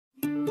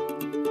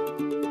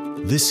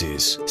This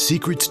is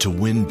Secrets to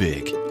Win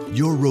Big,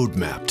 your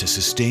roadmap to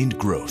sustained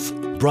growth.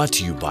 Brought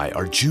to you by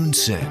Arjun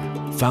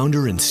Sen,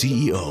 founder and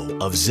CEO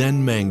of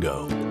Zen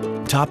Mango,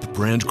 top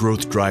brand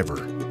growth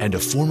driver, and a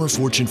former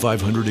Fortune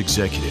 500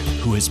 executive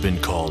who has been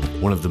called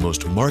one of the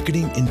most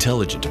marketing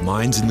intelligent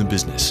minds in the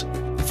business.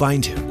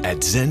 Find him at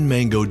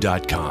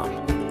zenmango.com.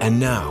 And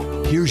now,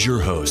 here's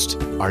your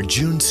host,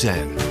 Arjun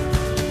Sen.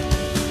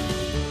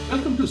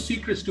 Welcome to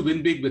Secrets to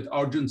Win Big with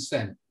Arjun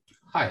Sen.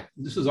 Hi,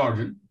 this is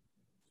Arjun.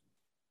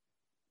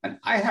 And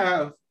I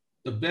have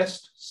the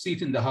best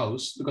seat in the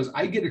house because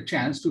I get a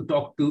chance to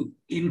talk to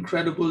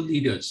incredible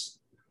leaders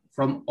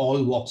from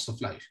all walks of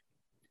life.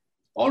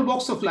 All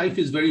walks of life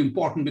is very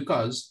important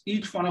because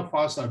each one of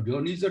us, our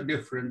journeys are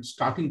different,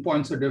 starting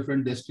points are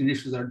different,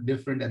 destinations are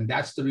different, and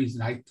that's the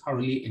reason I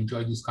thoroughly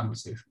enjoy these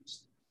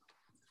conversations.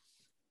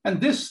 And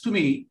this, to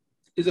me,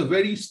 is a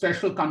very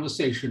special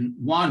conversation.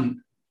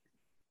 One,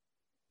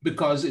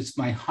 because it's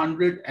my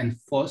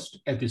 101st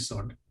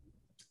episode.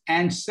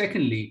 And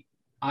secondly,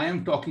 I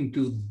am talking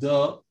to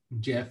the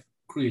Jeff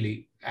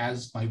Creeley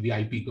as my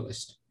VIP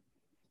guest.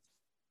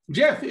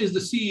 Jeff is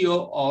the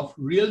CEO of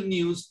Real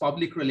News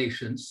Public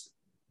Relations,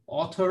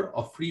 author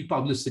of Free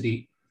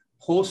Publicity,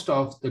 host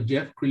of The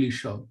Jeff Creeley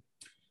Show,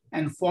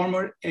 and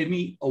former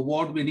Emmy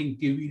award-winning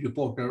TV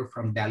reporter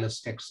from Dallas,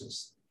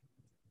 Texas.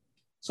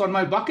 So on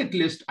my bucket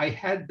list, I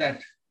had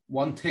that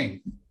one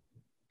thing,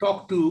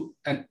 talk to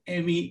an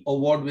Emmy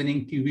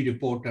award-winning TV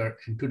reporter,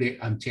 and today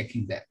I'm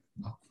checking that.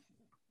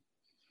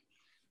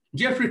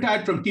 Jeff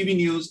retired from TV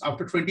news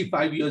after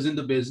 25 years in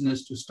the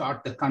business to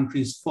start the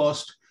country's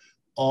first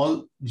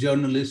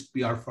all-journalist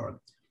PR firm.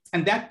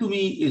 And that to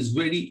me is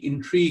very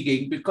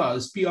intriguing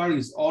because PR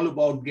is all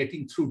about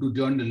getting through to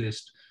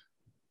journalists.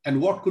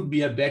 And what could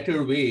be a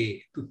better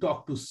way to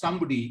talk to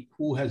somebody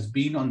who has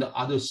been on the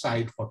other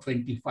side for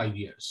 25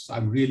 years? So I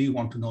really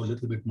want to know a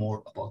little bit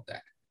more about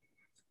that.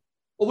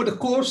 Over the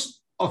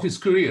course of his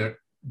career,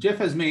 Jeff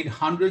has made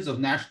hundreds of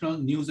national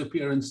news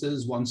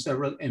appearances, won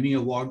several Emmy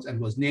Awards,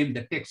 and was named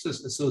the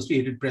Texas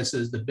Associated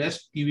Press's the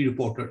best TV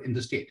reporter in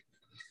the state.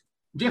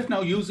 Jeff now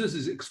uses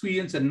his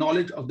experience and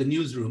knowledge of the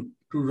newsroom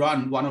to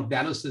run one of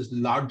Dallas's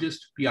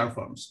largest PR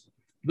firms.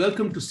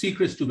 Welcome to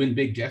Secrets to Win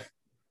Big, Jeff.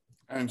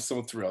 I'm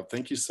so thrilled.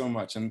 Thank you so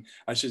much. And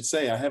I should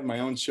say, I have my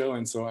own show,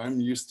 and so I'm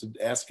used to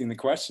asking the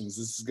questions.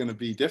 This is going to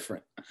be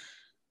different.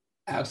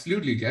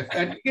 Absolutely, Jeff.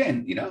 And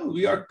again,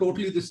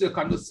 this is a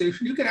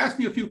conversation. You can ask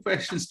me a few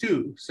questions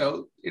too.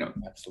 So,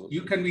 Absolutely.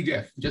 You can be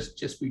Jeff,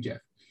 just be Jeff.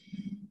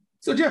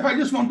 So Jeff, I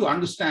just want to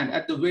understand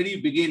at the very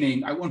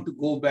beginning, I want to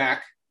go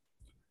back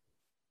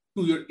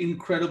to your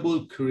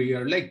incredible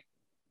career. Like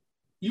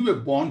you were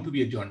born to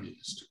be a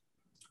journalist.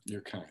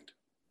 You're kind.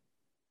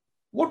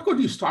 What got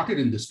you started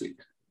in this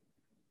field?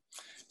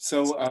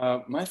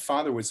 So my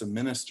father was a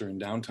minister in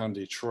downtown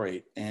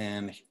Detroit,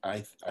 and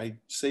I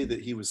say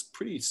that he was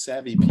pretty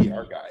savvy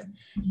PR guy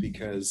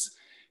because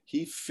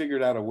he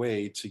figured out a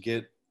way to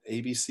get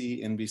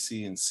ABC,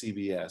 NBC, and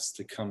CBS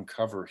to come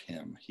cover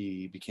him.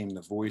 He became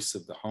the voice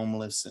of the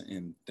homeless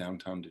in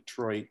downtown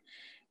Detroit,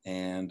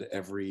 and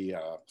every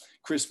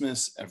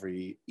Christmas,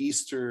 every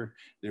Easter,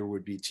 there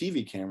would be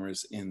TV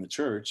cameras in the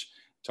church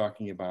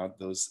talking about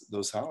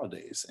those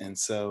holidays. And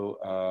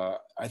so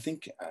I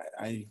think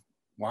I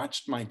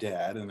watched my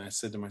dad and I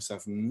said to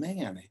myself,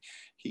 man,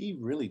 he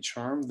really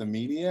charmed the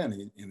media,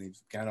 and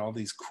he's got all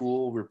these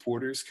cool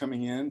reporters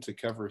coming in to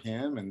cover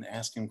him and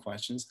ask him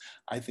questions.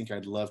 I think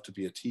I'd love to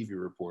be a TV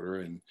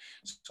reporter. And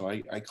so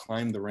I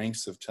climbed the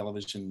ranks of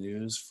television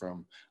news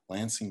from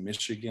Lansing,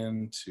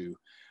 Michigan to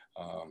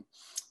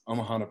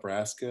Omaha,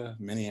 Nebraska,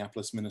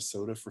 Minneapolis,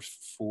 Minnesota for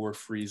 4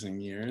 freezing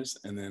years.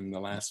 And then the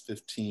last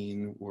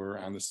 15 were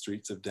on the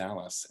streets of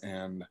Dallas.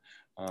 And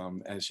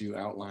as you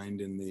outlined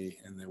in the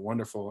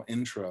wonderful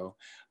intro,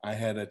 I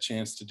had a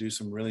chance to do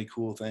some really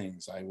cool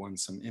things. I won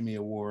some Emmy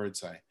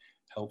Awards. I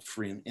helped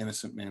free an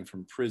innocent man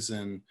from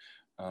prison.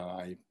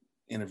 I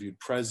interviewed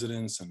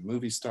presidents and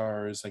movie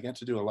stars. I got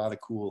to do a lot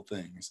of cool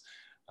things.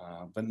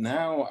 But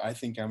now I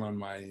think I'm on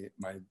my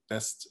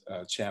best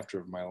chapter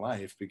of my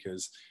life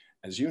because,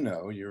 as you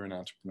know, you're an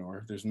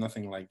entrepreneur. There's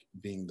nothing like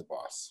being the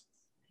boss.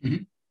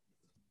 Mm-hmm.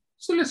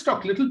 So let's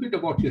talk a little bit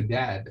about your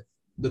dad,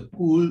 the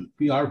cool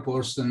PR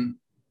person,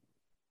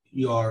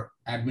 your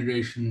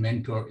admiration,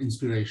 mentor,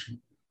 inspiration.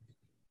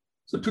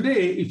 So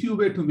today, if you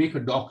were to make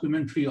a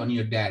documentary on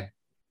your dad,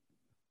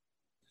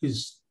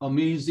 his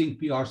amazing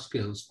PR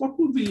skills, what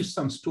would be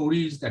some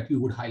stories that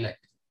you would highlight?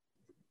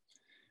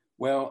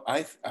 Well,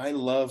 I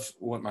love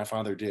what my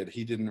father did.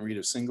 He didn't read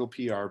a single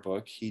PR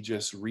book. He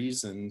just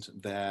reasoned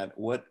that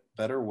what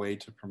better way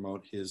to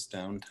promote his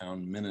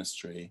downtown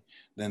ministry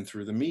than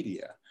through the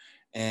media.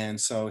 And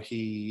so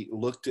he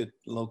looked at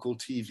local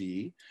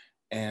TV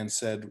and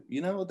said,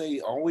 they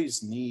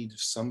always need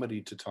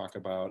somebody to talk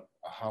about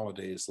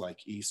holidays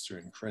like Easter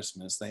and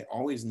Christmas, they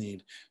always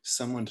need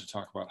someone to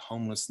talk about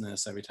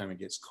homelessness every time it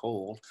gets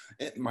cold.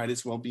 It might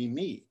as well be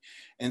me.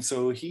 And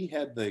so he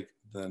had the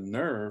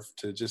nerve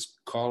to just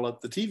call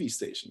up the TV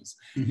stations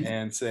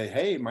and say,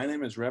 hey, my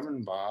name is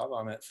Reverend Bob.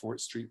 I'm at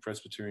Fort Street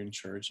Presbyterian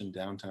Church in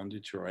downtown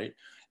Detroit.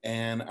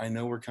 And I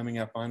know we're coming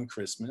up on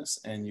Christmas,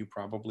 and you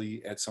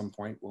probably at some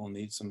point will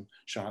need some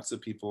shots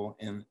of people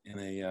in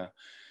a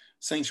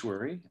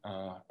sanctuary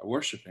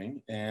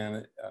worshiping,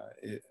 and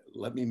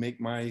let me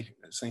make my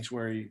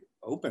sanctuary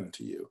open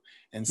to you.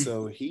 And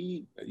so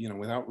he,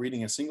 without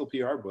reading a single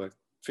PR book,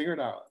 figured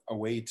out a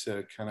way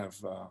to kind of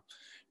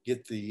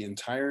get the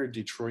entire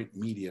Detroit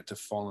media to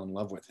fall in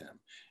love with him.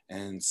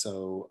 And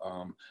so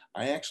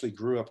I actually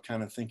grew up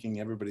kind of thinking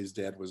everybody's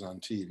dad was on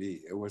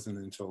TV. It wasn't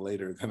until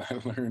later that I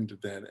learned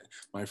that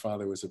my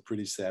father was a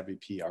pretty savvy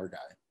PR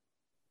guy.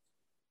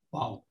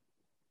 Wow.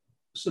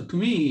 So to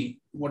me,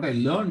 what I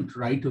learned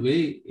right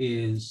away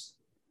is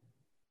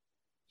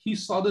he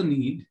saw the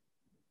need,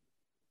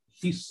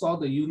 he saw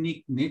the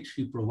unique niche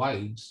he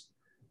provides,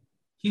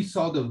 he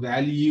saw the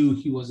value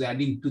he was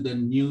adding to the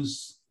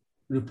news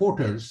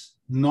reporters,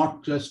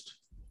 not just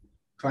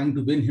trying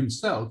to win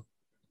himself.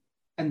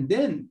 And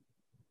then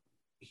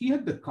he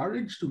had the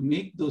courage to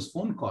make those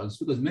phone calls,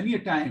 because many a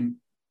time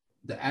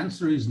the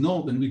answer is no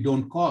when we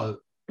don't call.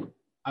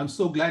 I'm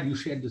so glad you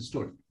shared this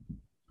story.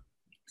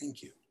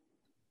 Thank you.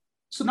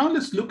 So now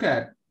let's look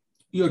at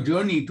your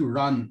journey to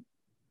run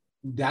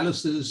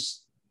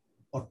Dallas's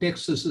or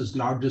Texas's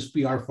largest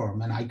PR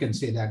firm. And I can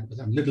say that because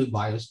I'm a little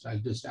biased. I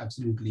just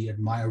absolutely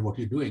admire what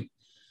you're doing.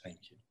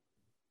 Thank you.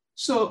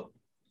 So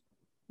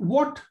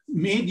what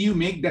made you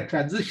make that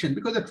transition?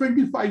 Because at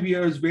 25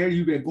 years where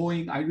you were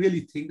going, I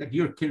really think that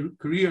your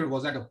career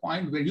was at a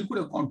point where you could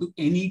have gone to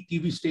any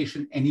TV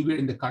station anywhere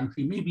in the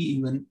country, maybe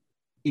even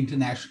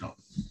international.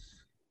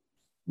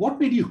 What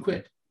made you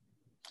quit?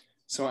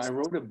 So I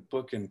wrote a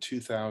book in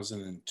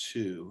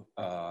 2002,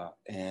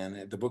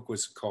 and the book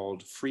was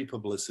called Free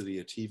Publicity,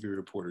 A TV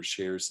Reporter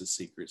Shares the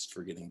Secrets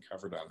for Getting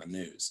Covered on the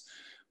News.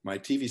 My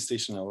TV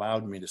station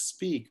allowed me to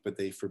speak, but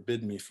they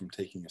forbid me from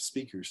taking a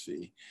speaker's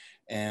fee.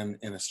 And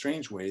in a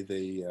strange way,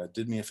 they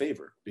did me a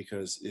favor,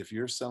 because if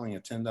you're selling a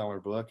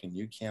 $10 book and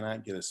you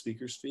cannot get a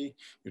speaker's fee,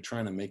 you're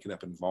trying to make it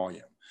up in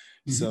volume.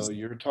 So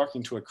you're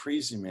talking to a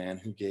crazy man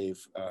who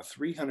gave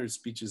 300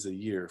 speeches a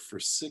year for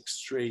 6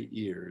 straight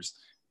years,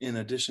 in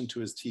addition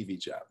to his TV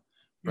job.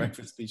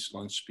 Breakfast speech,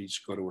 lunch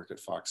speech, go to work at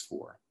Fox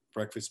 4.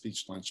 Breakfast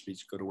speech, lunch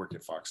speech, go to work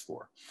at Fox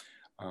 4.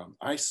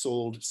 I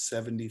sold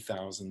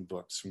 70,000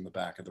 books from the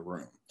back of the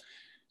room,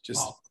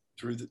 just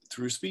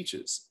through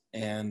speeches.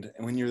 And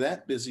when you're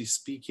that busy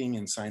speaking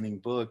and signing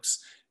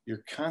books,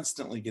 you're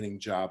constantly getting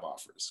job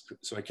offers.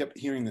 So I kept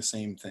hearing the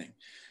same thing.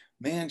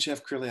 Man,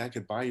 Jeff Crilley, I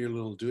could buy your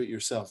little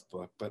do-it-yourself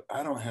book, but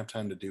I don't have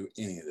time to do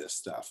any of this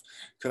stuff.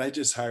 Could I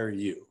just hire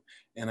you?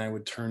 And I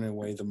would turn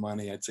away the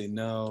money. I'd say,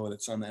 no,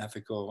 it's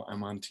unethical.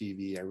 I'm on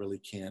TV. I really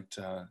can't,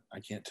 I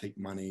can't take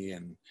money,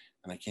 and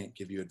I can't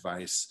give you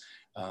advice.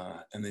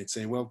 And they'd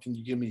say, well, can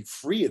you give me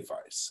free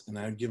advice? And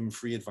I'd give them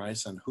free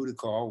advice on who to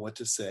call, what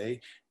to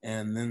say.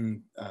 And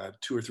then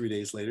 2 or 3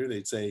 days later,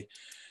 they'd say,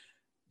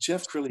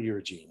 Jeff Crilley, you're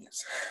a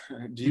genius.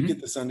 Do you get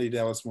the Sunday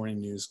Dallas Morning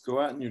News? Go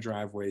out in your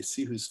driveway,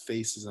 see whose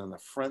face is on the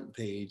front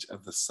page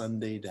of the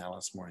Sunday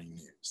Dallas Morning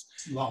News.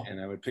 Wow.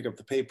 And I would pick up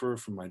the paper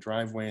from my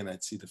driveway, and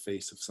I'd see the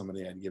face of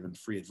somebody I'd given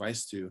free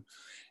advice to.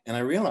 And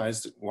I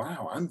realized,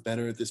 wow, I'm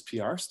better at this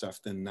PR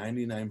stuff than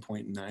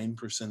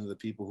 99.9% of the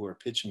people who are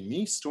pitching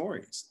me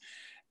stories.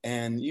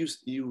 And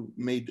you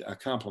made a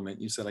compliment.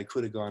 You said I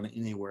could have gone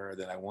anywhere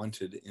that I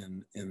wanted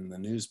in the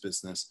news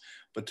business.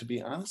 But to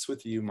be honest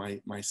with you,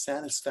 my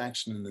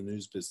satisfaction in the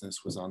news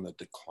business was on the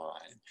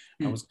decline.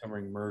 I was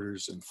covering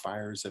murders and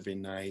fires every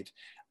night.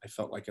 I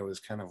felt like I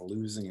was kind of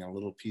losing a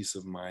little piece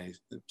of my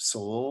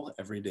soul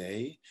every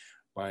day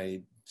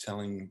by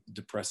telling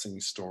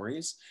depressing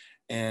stories.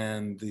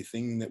 And the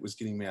thing that was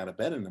getting me out of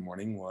bed in the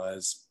morning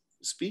was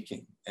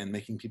speaking and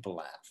making people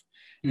laugh.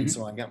 And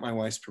so I got my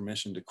wife's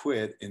permission to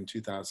quit in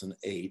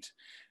 2008.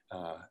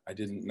 I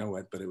didn't know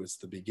it, but it was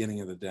the beginning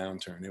of the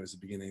downturn. It was the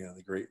beginning of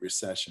the Great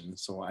Recession.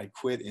 So I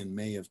quit in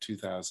May of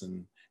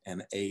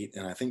 2008.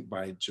 And I think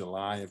by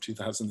July of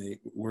 2008,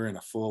 we're in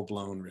a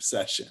full-blown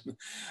recession.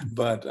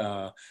 But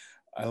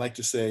I like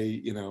to say,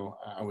 you know,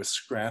 I was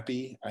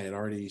scrappy. I had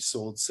already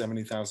sold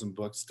 70,000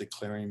 books,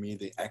 declaring me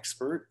the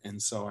expert.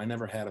 And so I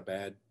never had a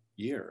bad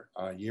year.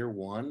 Year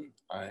one,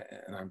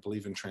 and I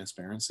believe in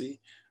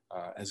transparency,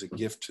 as a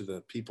gift to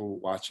the people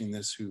watching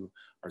this who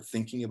are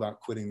thinking about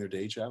quitting their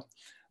day job.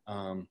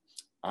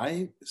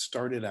 I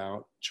started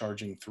out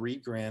charging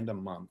 $3,000 a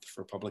month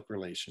for public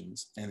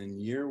relations. And in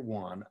year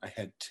one, I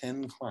had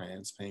 10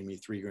 clients paying me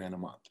 $3,000 a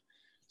month.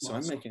 So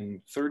I'm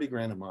making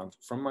 $30,000 a month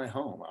from my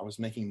home. I was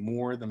making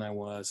more than I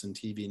was in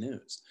TV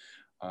news.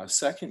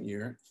 Second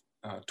year,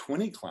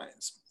 20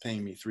 clients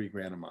paying me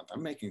 $3,000 a month.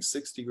 I'm making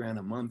 $60,000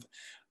 a month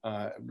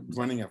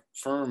running a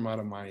firm out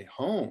of my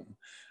home.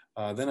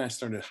 Then I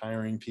started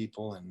hiring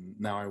people, and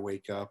now I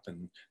wake up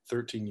and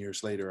 13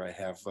 years later, I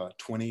have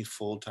 20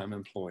 full-time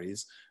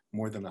employees.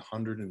 more than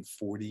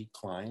 140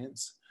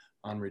 clients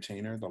on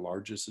retainer. The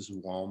largest is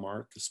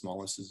Walmart. The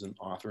smallest is an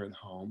author at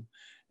home.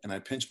 And I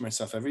pinch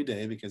myself every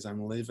day because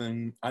I'm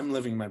living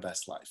my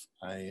best life.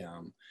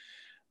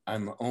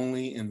 I'm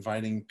only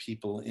inviting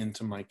people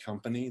into my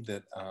company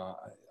that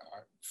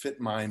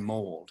fit my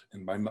mold.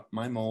 And by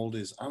my mold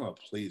is I'm a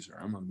pleaser.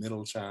 I'm a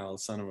middle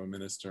child, son of a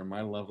minister. My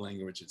love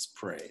language is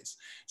praise.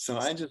 So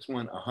I just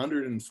want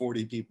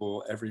 140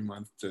 people every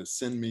month to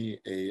send me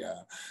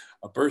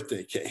a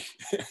birthday cake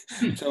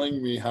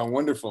telling me how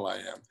wonderful I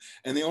am.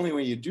 And the only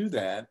way you do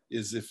that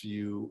is if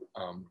you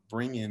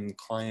bring in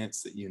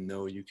clients that you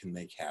know you can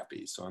make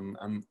happy. So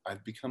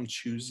I've become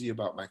choosy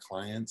about my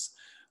clients.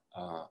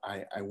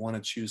 I want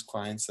to choose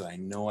clients that I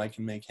know I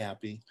can make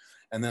happy.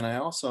 And then I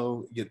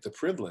also get the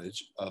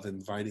privilege of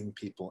inviting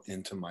people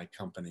into my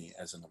company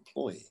as an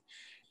employee.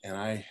 And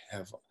I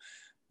have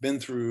been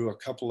through a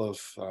couple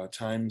of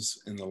times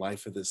in the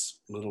life of this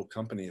little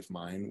company of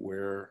mine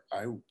where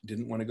I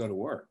didn't want to go to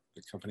work.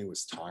 The company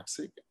was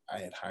toxic. I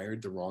had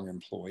hired the wrong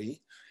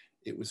employee.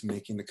 It was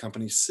making the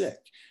company sick.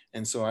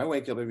 And so I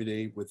wake up every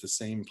day with the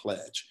same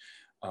pledge.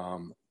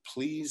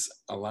 Please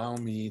allow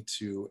me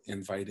to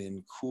invite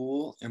in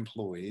cool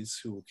employees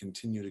who will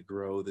continue to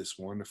grow this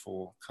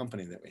wonderful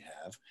company that we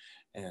have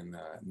and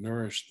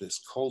nourish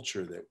this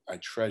culture that I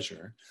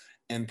treasure.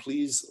 And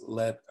please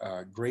let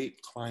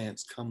great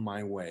clients come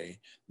my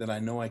way that I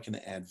know I can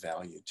add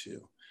value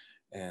to.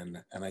 And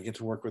I get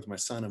to work with my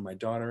son and my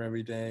daughter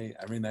every day.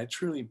 I mean, I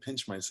truly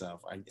pinch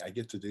myself. I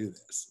get to do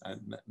this.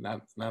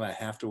 Not I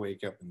have to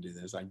wake up and do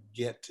this. I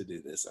get to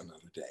do this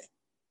another day.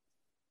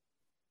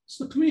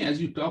 So to me, as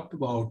you talked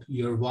about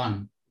year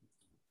one,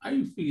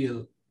 I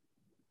feel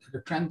that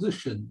a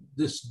transition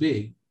this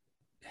big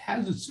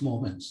has its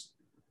moments.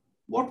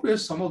 What were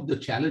some of the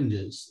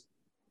challenges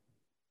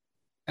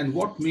and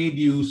what made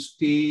you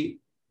stay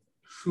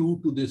true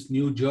to this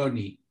new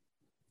journey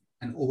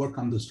and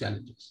overcome those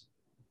challenges?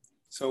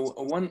 So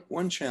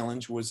one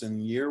challenge was in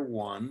year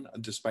one,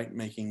 despite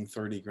making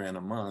 30 grand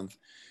a month,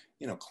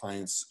 you know,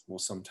 clients will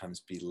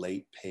sometimes be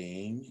late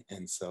paying.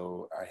 And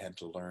so I had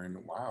to learn,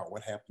 wow,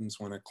 what happens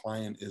when a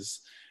client is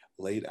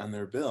late on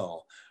their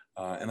bill?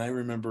 And I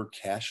remember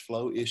cash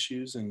flow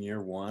issues in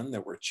year one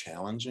that were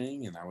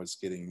challenging. And I was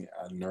getting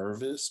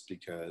nervous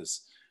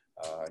because,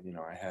 you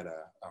know, I had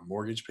a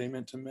mortgage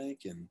payment to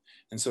make.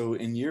 And so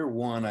in year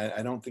one,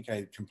 I don't think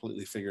I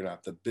completely figured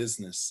out the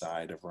business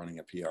side of running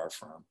a PR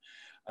firm.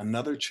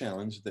 Another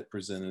challenge that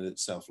presented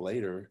itself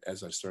later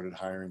as I started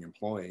hiring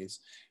employees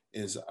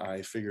is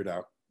I figured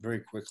out very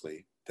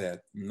quickly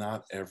that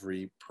not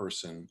every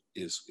person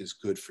is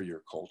good for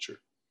your culture.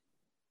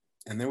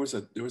 And there was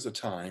a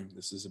time,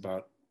 this is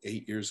about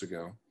 8 years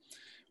ago,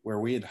 where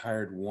we had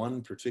hired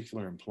one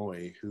particular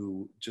employee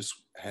who just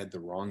had the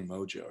wrong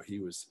mojo. He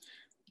was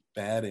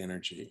bad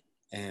energy.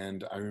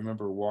 And I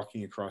remember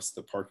walking across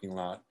the parking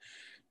lot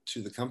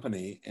to the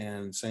company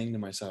and saying to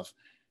myself,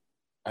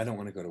 I don't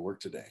want to go to work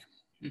today.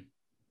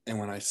 And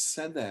when I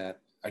said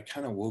that, I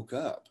kind of woke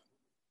up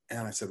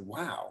and I said,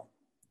 wow,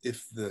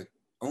 if the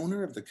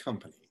owner of the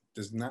company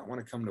does not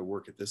want to come to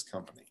work at this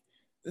company,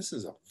 this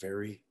is a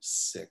very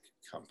sick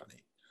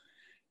company.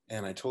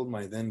 And I told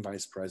my then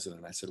vice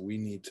president, I said, we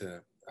need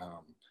to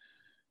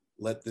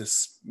let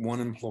this one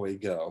employee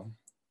go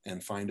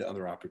and find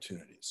other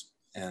opportunities.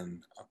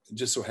 And it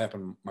just so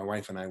happened, my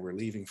wife and I were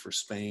leaving for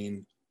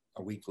Spain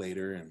a week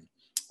later. And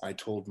I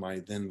told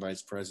my then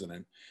vice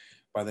president,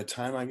 by the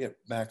time I get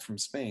back from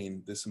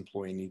Spain, this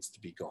employee needs to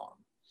be gone.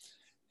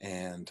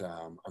 And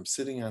I'm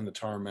sitting on the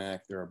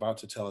tarmac. They're about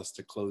to tell us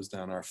to close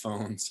down our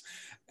phones.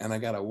 And I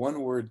got a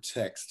one-word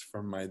text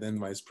from my then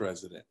vice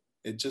president.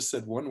 It just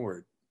said one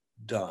word,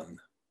 done.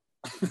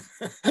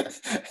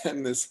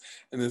 and this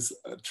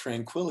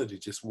tranquility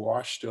just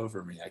washed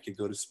over me. I could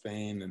go to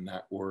Spain and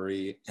not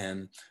worry.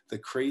 And the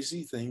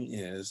crazy thing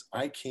is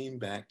I came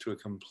back to a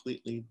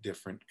completely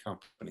different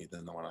company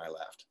than the one I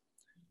left.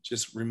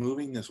 Just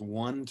removing this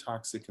one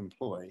toxic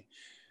employee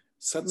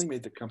suddenly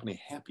made the company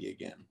happy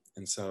again.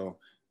 And so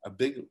a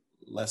big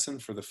lesson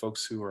for the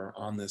folks who are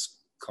on this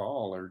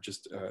call or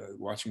just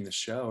watching the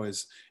show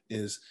is,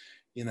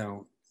 you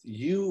know,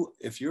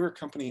 if you're a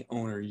company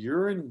owner,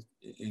 you're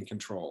in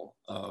control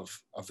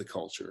of the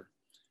culture.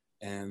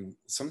 And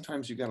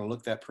sometimes you got to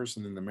look that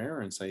person in the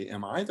mirror and say,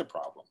 am I the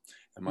problem?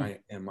 Am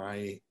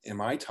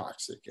I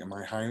toxic? Am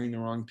I hiring the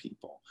wrong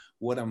people?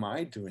 What am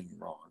I doing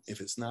wrong?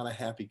 If it's not a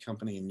happy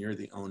company and you're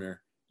the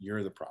owner,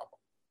 you're the problem.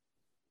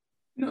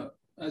 You know,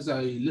 as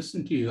I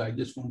listen to you, I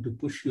just want to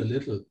push you a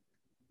little.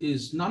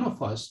 Is none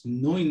of us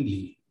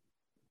knowingly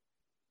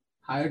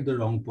hired the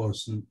wrong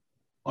person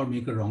or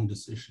make a wrong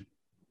decision?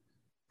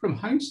 From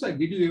hindsight,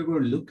 did you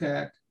ever look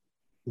at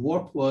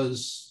what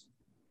was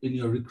in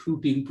your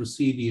recruiting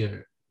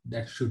procedure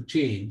that should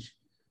change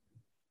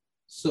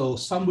so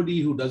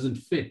somebody who doesn't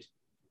fit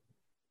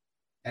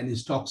and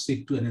is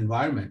toxic to an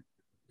environment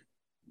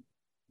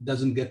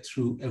doesn't get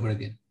through ever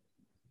again?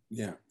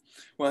 Yeah.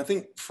 Well, I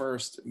think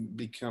first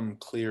become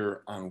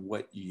clear on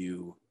what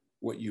you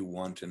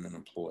want in an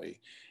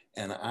employee.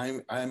 And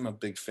I'm a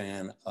big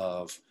fan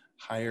of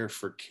hire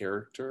for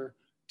character,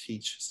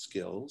 teach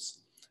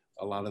skills.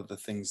 A lot of the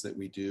things that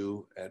we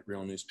do at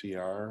Real News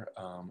PR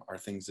are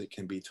things that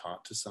can be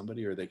taught to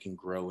somebody or they can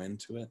grow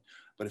into it.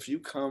 But if you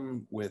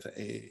come with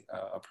a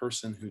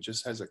person who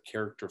just has a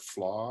character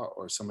flaw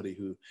or somebody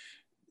who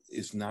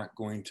is not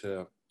going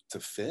to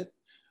fit,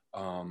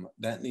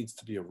 that needs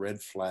to be a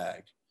red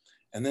flag.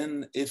 And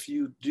then if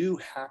you do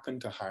happen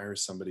to hire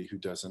somebody who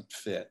doesn't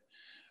fit,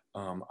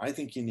 I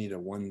think you need a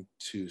 1,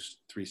 2,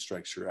 3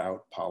 strikes you're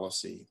out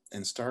policy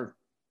and start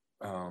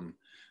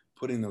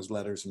putting those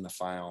letters in the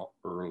file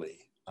early.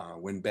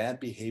 When bad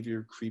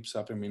behavior creeps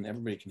up, I mean,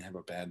 everybody can have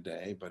a bad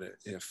day, but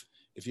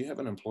if you have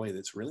an employee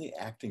that's really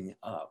acting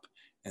up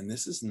and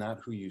this is not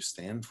who you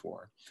stand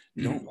for,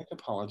 don't make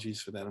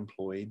apologies for that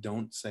employee.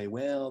 Don't say,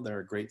 well, they're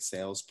a great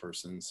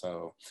salesperson,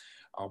 so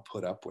I'll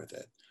put up with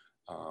it.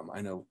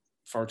 I know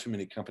far too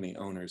many company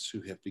owners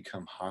who have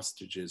become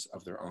hostages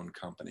of their own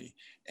company.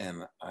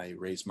 And I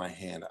raise my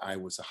hand. I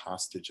was a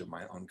hostage of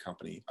my own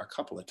company a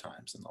couple of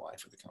times in the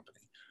life of the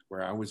company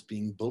where I was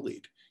being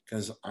bullied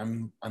because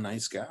I'm a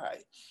nice guy.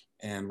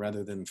 And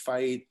rather than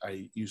fight,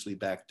 I usually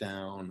back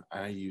down.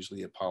 I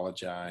usually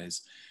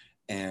apologize.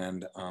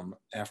 And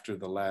after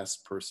the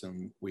last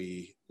person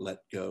we let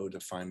go to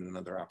find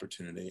another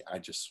opportunity, I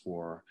just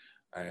swore.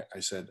 I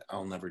said,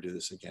 I'll never do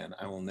this again.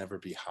 I will never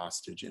be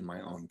hostage in my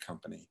own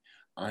company.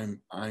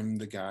 I'm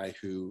the guy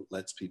who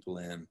lets people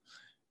in.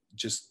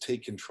 Just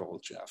take control,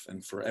 Jeff.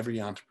 And for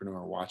every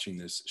entrepreneur watching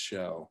this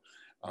show,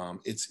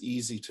 it's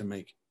easy to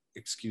make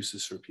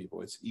excuses for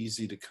people. It's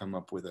easy to come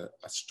up with a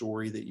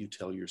story that you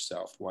tell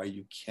yourself why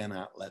you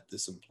cannot let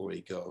this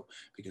employee go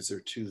because they're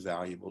too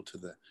valuable to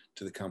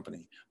the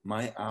company.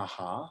 My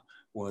aha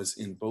was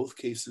in both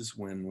cases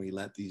when we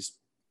let these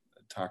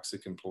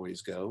toxic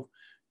employees go,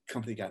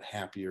 company got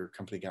happier,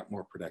 company got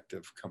more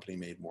productive, company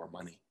made more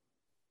money.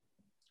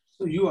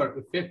 So you are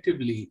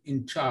effectively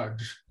in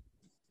charge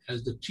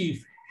as the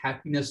chief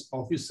happiness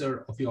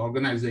officer of your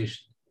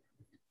organization.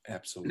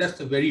 Absolutely. That's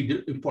a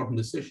very important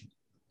decision.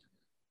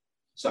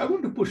 So I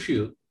want to push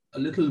you a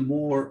little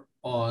more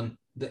on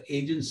the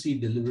agency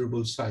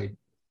deliverable side.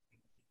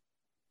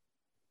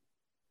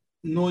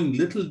 Knowing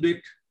little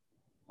bit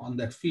on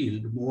that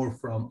field, more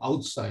from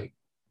outside,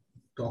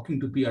 talking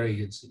to PR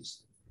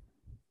agencies.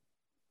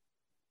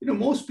 You know,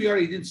 most PR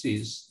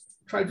agencies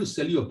try to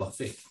sell you a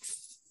buffet.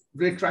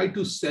 They try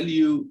to sell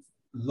you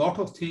a lot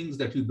of things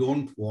that you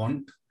don't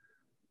want.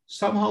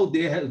 Somehow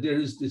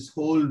there is this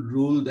whole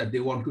rule that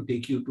they want to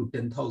take you to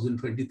 $10,000,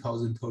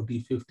 $20,000,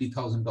 $30,000,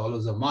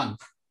 $50,000 a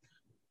month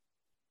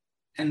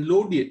and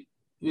load it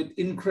with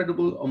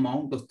incredible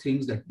amount of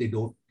things that they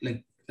don't,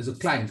 like as a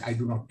client, I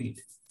do not need.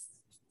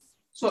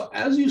 So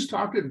as you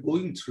started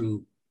going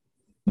through,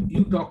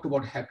 you talked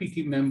about happy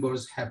team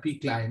members, happy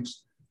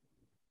clients,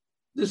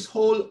 this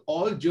whole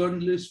all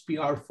journalist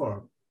PR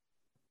firm.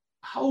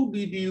 How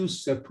did you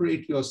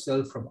separate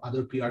yourself from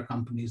other PR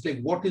companies?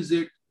 Like, what is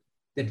it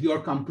that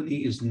your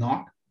company is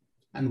not?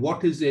 And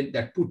what is it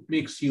that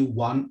makes you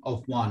one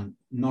of one,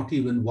 not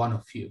even one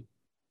of few?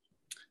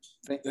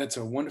 That's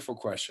a wonderful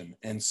question.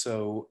 And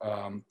so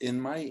in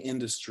my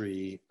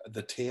industry,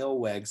 the tail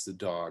wags the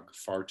dog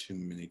far too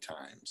many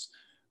times.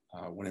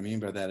 What I mean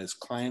by that is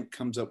client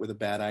comes up with a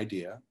bad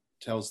idea,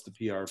 tells the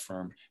PR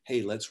firm,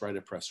 hey, let's write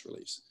a press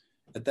release.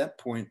 At that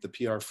point, the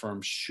PR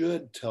firm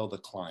should tell the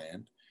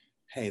client,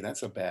 hey,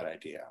 that's a bad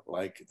idea.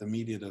 Like the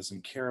media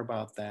doesn't care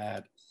about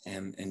that.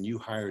 And you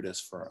hired us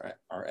for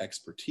our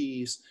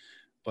expertise.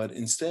 But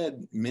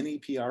instead, many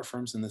PR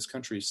firms in this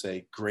country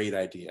say, great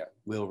idea,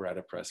 we'll write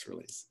a press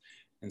release.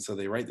 And so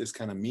they write this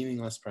kind of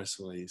meaningless press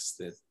release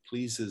that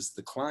pleases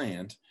the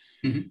client.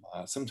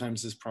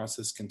 Sometimes this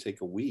process can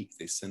take a week.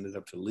 They send it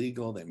up to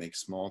legal, they make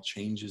small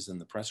changes in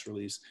the press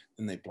release,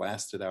 then they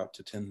blast it out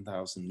to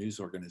 10,000 news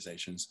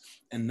organizations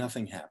and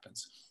nothing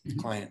happens. The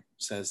client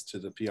says to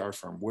the PR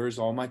firm, where's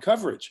all my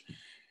coverage?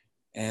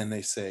 And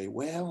they say,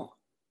 well,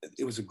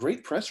 it was a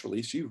great press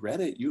release. You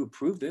read it, you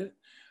approved it.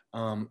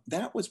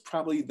 That was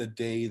probably the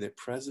day that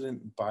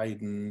President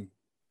Biden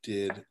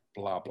did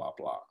blah, blah,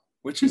 blah,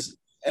 which is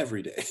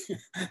every day.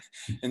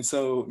 And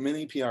so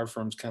many PR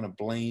firms kind of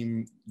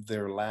blame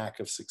their lack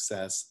of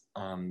success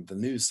on the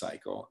news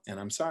cycle. And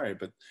I'm sorry,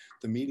 but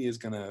the media is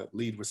going to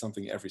lead with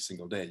something every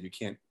single day. You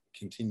can't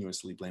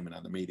continuously blame it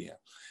on the media.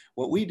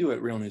 What we do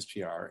at Real News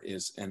PR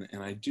is, and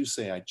I do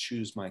say I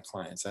choose my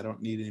clients. I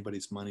don't need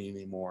anybody's money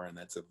anymore. And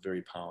that's a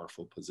very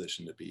powerful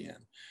position to be in.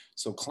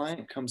 So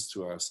client comes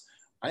to us,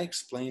 I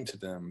explain to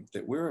them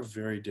that we're a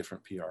very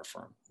different PR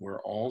firm.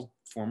 We're all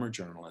former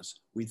journalists.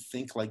 We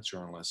think like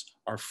journalists.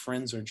 Our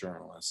friends are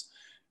journalists.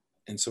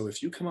 And so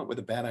if you come up with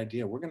a bad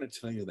idea, we're going to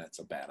tell you that's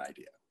a bad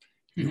idea.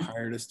 You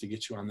hired us to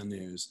get you on the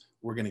news.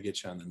 We're going to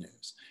get you on the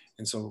news.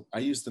 And so I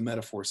use the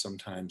metaphor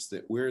sometimes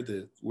that we're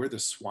the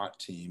SWAT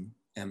team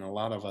and a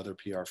lot of other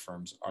PR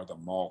firms are the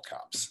mall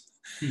cops.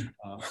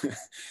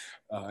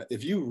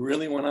 If you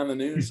really want on the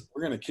news,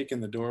 we're going to kick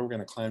in the door, we're going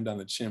to climb down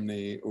the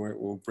chimney, or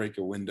we'll break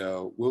a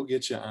window, we'll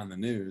get you on the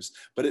news,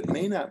 but it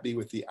may not be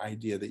with the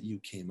idea that you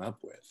came up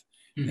with.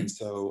 And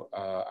so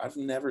I've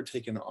never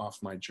taken off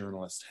my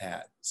journalist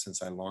hat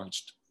since I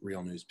launched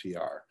Real News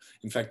PR.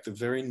 In fact, the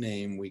very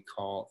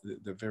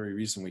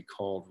reason we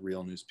called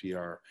Real News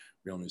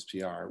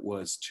PR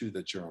was to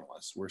the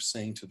journalists. We're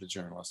saying to the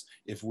journalists,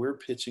 if we're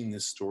pitching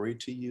this story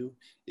to you,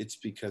 it's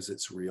because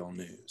it's real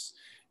news.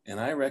 And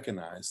I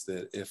recognize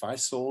that if I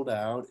sold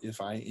out,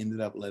 if I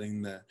ended up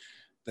letting the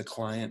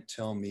client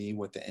tell me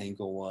what the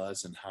angle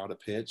was and how to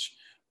pitch,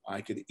 I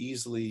could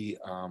easily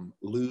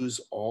lose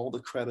all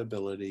the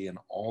credibility and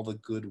all the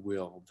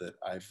goodwill that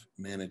I've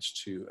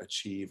managed to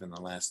achieve in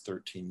the last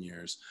 13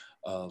 years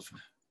of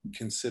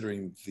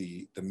considering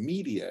the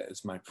media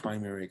as my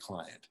primary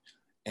client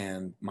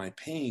and my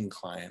paying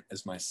client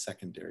as my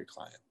secondary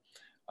client.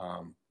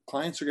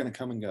 Clients are going to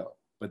come and go,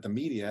 but the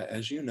media,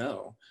 as you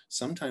know,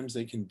 sometimes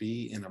they can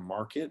be in a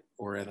market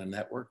or at a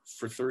network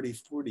for 30,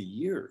 40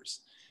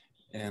 years.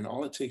 And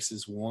all it takes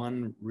is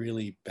one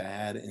really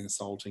bad,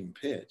 insulting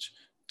pitch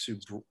to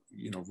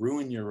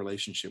ruin your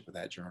relationship with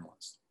that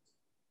journalist.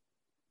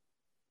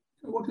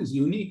 What is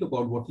unique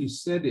about what you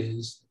said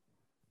is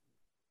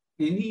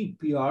any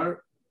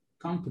PR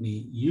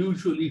company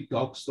usually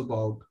talks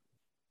about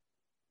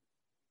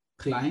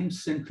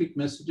client-centric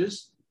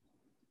messages.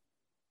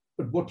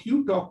 But what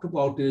you talked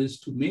about is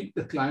to make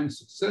the client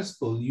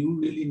successful, you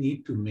really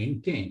need to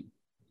maintain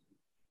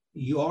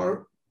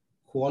your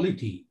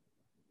quality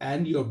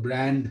and your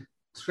brand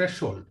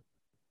threshold,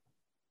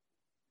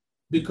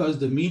 because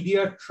the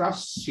media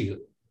trusts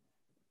you,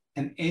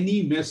 and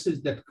any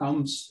message that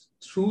comes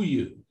through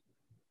you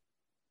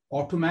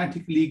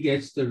automatically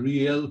gets the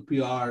real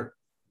PR,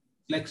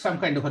 like some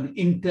kind of an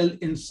Intel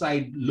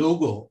Inside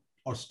logo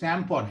or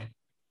stamp on it.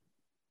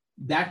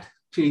 That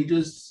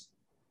changes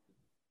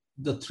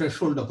the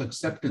threshold of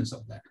acceptance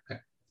of that. Okay.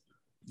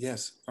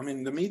 Yes, I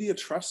mean, the media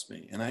trusts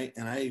me, and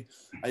I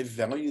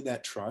value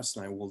that trust,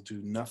 and I will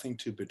do nothing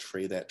to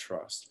betray that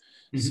trust.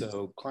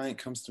 So client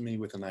comes to me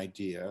with an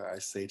idea. I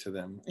say to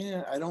them,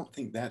 yeah, I don't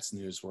think that's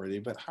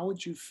newsworthy, but how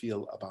would you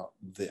feel about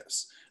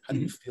this? How do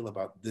you feel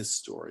about this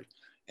story?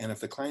 And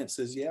if the client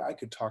says, yeah, I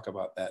could talk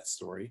about that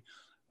story,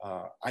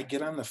 I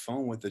get on the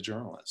phone with the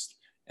journalist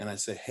and I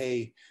say,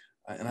 hey,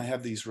 and I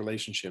have these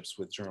relationships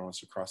with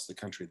journalists across the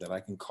country that I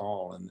can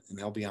call, and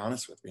they'll be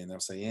honest with me, and they'll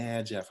say,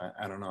 yeah, Jeff,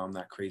 I don't know, I'm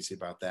not crazy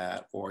about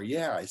that. Or,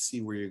 yeah, I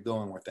see where you're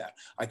going with that.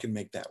 I can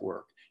make that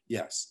work.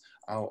 Yes,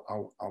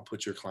 I'll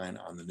put your client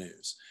on the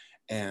news.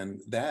 And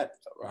that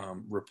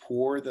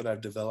rapport that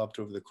I've developed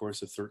over the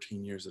course of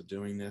 13 years of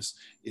doing this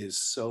is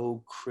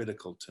so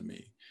critical to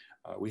me.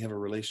 We have a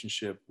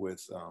relationship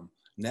with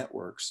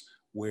networks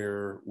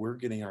where we're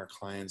getting our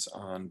clients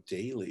on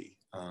daily.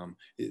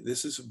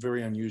 This is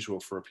very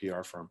unusual for a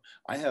PR firm.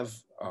 I have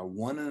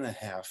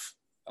 1.5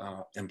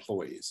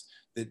 employees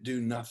that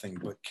do nothing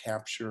but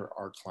capture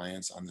our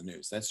clients on the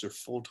news. That's their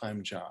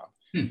full-time job.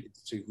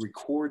 It's to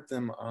record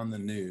them on the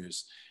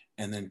news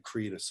and then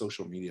create a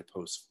social media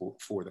post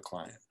for the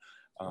client.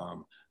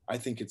 I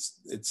think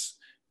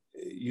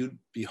you'd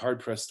be hard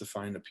pressed to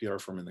find a PR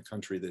firm in the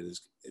country that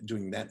is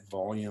doing that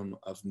volume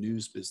of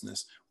news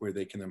business where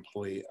they can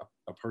employ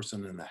a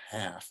person and a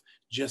half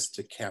just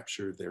to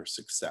capture their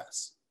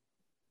success.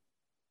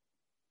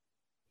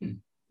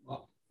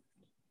 Wow.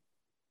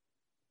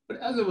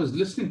 But as I was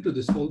listening to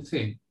this whole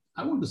thing,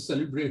 I want to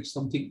celebrate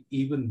something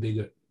even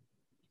bigger.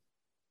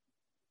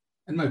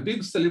 And my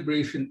big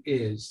celebration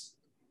is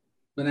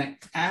when I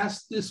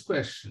asked this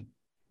question,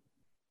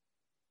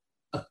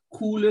 a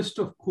coolest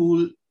of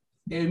cool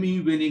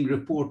Emmy-winning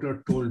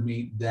reporter told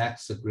me,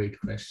 that's a great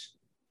question.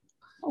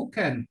 How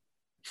can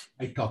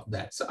I top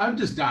that? So I'm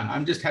just done.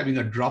 I'm just having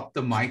a drop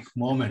the mic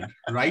moment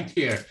right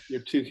here.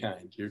 You're too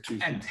kind. You're too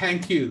kind. And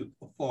thank you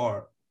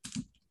for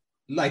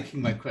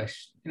liking my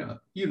question.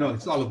 You know,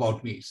 it's all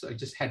about me. So I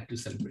just had to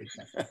celebrate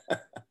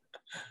that.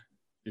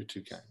 You're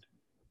too kind.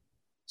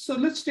 So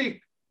let's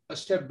take a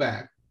step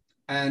back.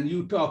 And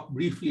you talked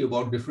briefly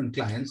about different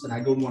clients, and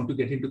I don't want to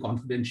get into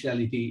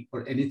confidentiality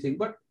or anything,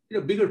 but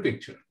bigger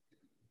picture.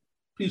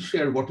 Please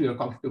share what you're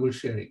comfortable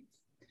sharing.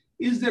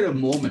 Is there a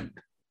moment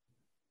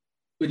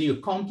when you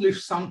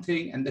accomplished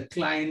something and the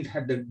client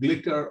had the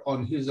glitter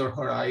on his or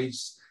her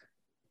eyes,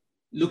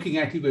 looking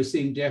at you by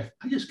saying, Jeff,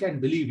 I just can't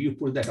believe you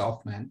pulled that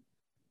off, man?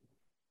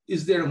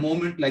 Is there a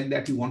moment like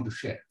that you want to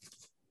share?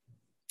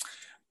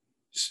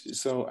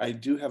 So I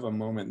do have a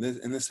moment,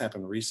 and this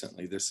happened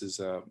recently. This is,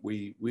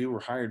 we were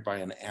hired by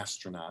an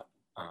astronaut,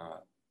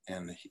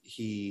 and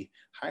he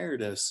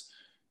hired us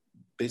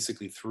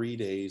basically 3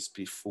 days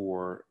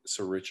before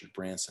Sir Richard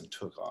Branson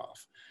took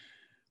off.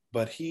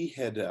 But he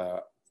had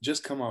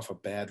just come off a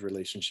bad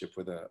relationship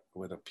with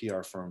a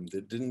PR firm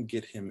that didn't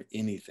get him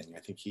anything. I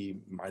think he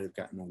might have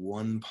gotten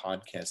one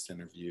podcast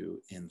interview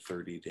in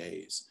 30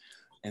 days.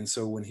 And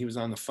so when he was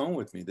on the phone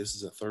with me, this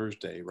is a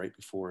Thursday, right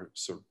before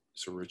Sir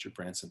Richard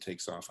Branson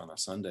takes off on a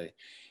Sunday,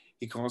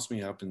 he calls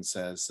me up and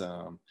says,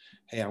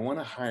 hey, I want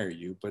to hire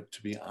you, but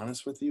to be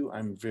honest with you,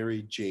 I'm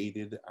very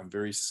jaded. I'm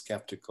very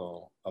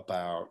skeptical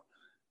about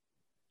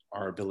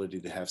our ability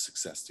to have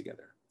success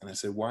together. And I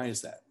said, why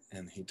is that?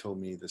 and he told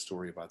me the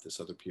story about this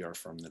other PR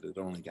firm that had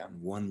only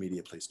gotten one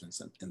media placement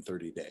in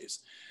 30 days.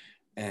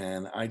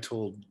 And I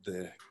told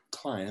the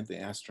client, the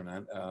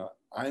astronaut,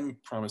 I'm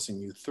promising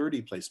you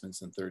 30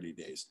 placements in 30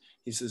 days.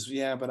 He says,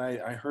 yeah, but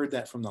I heard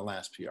that from the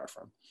last PR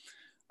firm.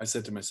 I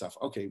said to myself,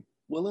 okay,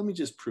 well, let me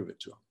just prove it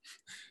to him.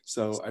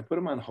 So I put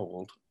him on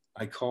hold.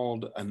 I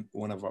called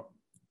one of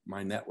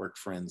my network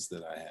friends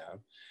that I have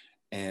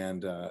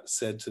and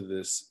said to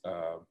this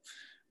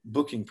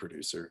booking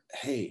producer,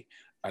 hey,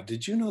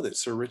 did you know that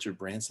Sir Richard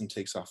Branson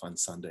takes off on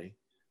Sunday?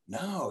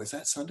 No, is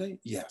that Sunday?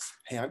 Yes.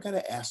 Hey, I've got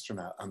an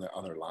astronaut on the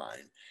other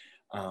line.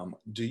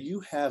 Do you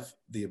have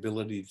the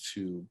ability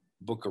to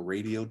book a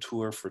radio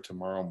tour for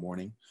tomorrow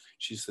morning?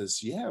 She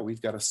says, yeah,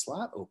 we've got a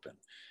slot open.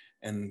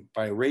 And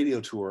by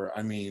radio tour,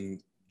 I mean,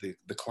 the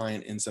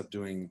client ends up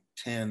doing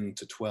 10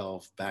 to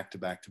 12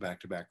 back-to-back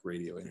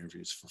radio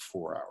interviews for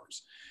 4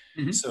 hours.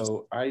 Mm-hmm.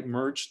 So I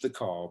merged the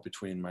call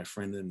between my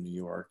friend in New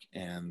York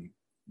and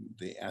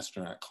the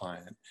astronaut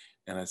client.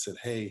 And I said,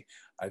 hey,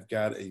 I've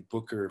got a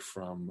booker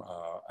from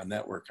a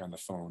network on the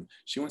phone.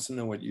 She wants to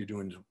know what you're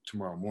doing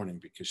tomorrow morning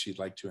because she'd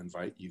like to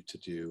invite you to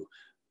do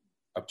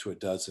up to a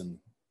dozen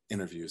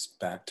interviews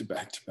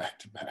back-to-back.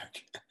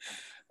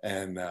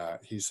 And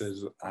he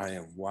says, I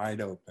am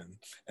wide open.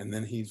 And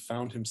then he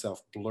found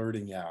himself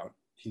blurting out,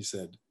 he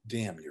said,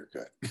 damn, you're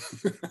good.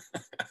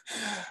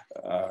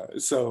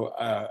 So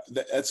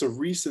that's a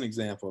recent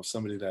example of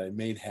somebody that I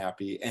made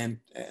happy. And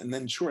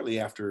then shortly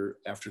after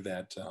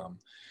that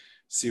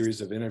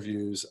series of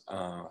interviews,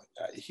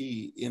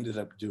 he ended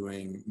up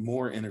doing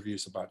more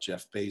interviews about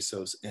Jeff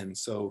Bezos. And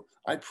so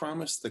I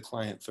promised the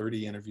client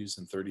 30 interviews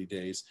in 30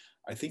 days.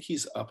 I think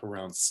he's up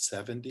around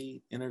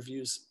 70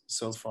 interviews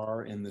so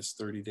far in this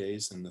 30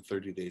 days, and the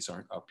 30 days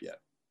aren't up yet.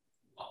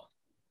 Wow.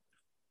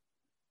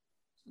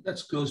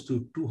 That's close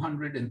to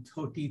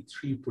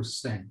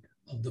 233%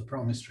 of the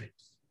promise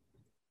rates.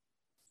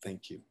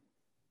 Thank you.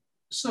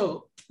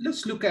 So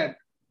let's look at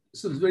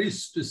some very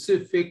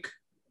specific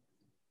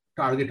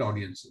target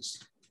audiences.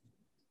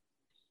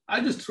 I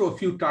just throw a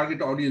few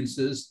target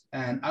audiences,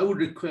 and I would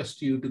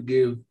request you to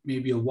give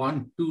maybe a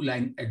 1-2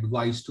 line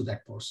advice to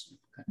that person.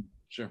 Okay?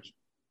 Sure.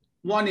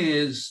 One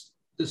is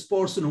this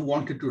person who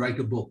wanted to write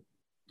a book.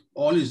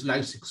 All his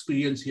life's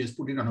experience, he has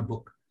put it on a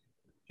book.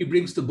 He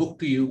brings the book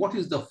to you. What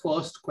is the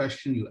first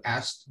question you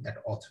asked that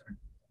author?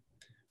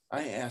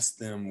 I asked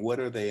them, what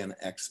are they an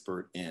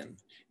expert in?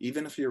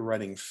 Even if you're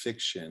writing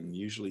fiction,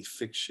 usually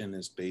fiction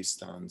is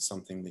based on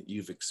something that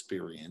you've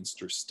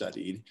experienced or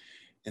studied.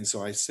 And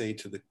so I say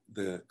to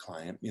the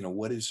client, you know,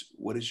 what is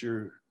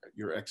your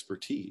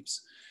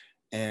expertise?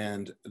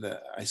 And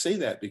I say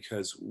that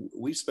because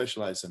we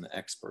specialize in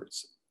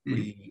experts.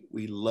 Mm-hmm.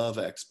 We love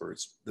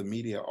experts. The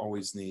media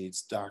always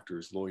needs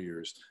doctors,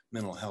 lawyers,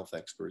 mental health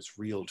experts,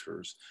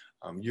 realtors.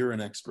 You're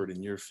an expert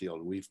in your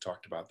field. We've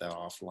talked about that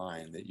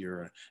offline, that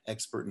you're an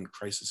expert in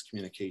crisis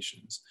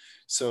communications.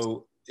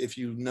 So if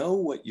you know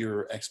what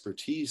your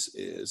expertise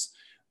is,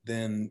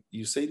 then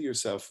you say to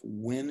yourself,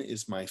 when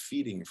is my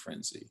feeding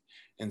frenzy?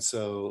 And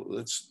so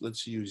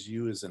let's use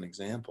you as an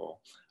example.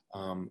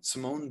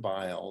 Simone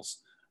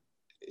Biles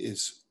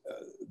is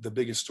the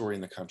biggest story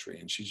in the country,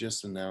 and she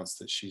just announced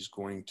that she's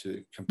going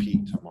to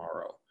compete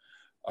tomorrow.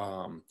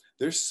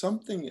 There's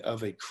something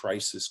of a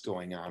crisis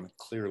going on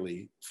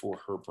clearly for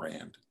her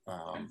brand.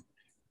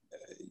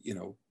 You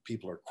know,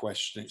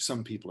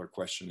 some people are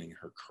questioning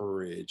her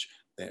courage.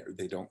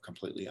 They don't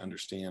completely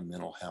understand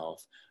mental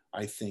health.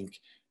 I think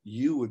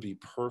you would be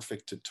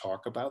perfect to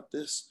talk about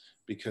this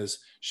because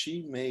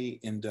she may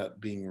end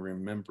up being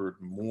remembered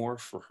more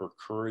for her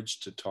courage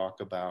to talk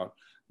about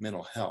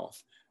mental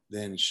health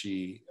than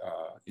she,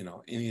 you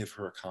know, any of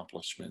her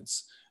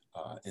accomplishments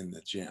in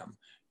the gym.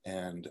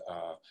 And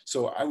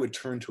so I would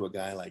turn to a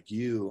guy like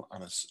you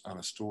on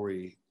a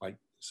story like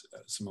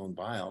Simone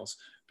Biles,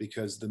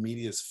 because the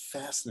media is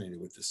fascinated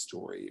with this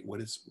story. What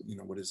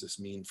does this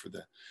mean for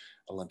the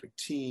Olympic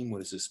team? What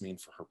does this mean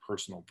for her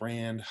personal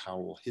brand? How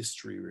will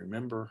history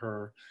remember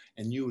her?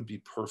 And you would be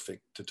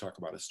perfect to talk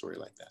about a story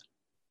like that.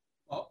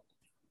 Well,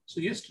 so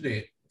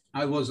yesterday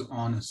I was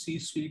on a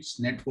C-Suites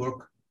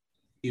network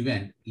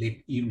event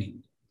late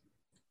evening,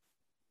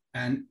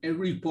 and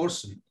every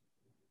person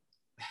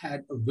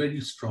had a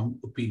very strong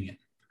opinion.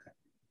 Okay.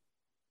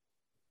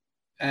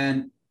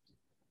 And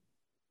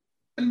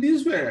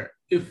these were,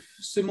 if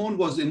Simone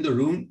was in the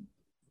room,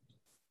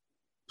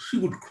 she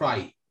would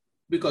cry,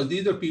 because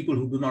these are people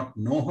who do not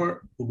know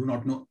her, who do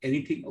not know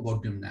anything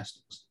about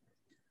gymnastics.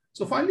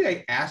 So finally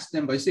I asked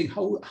them by saying,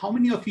 how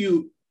many of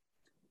you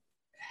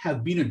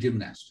have been a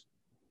gymnast?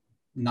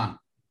 None.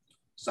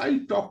 So I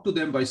talked to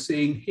them by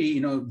saying, hey,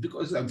 you know,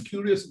 because I'm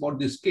curious about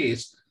this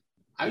case,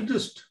 I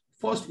just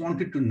first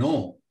wanted to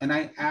know, and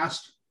I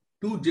asked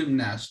 2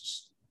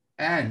 gymnasts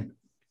and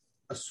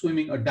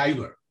a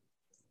diver,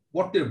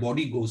 what their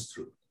body goes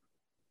through.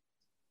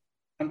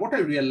 And what I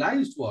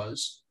realized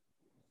was,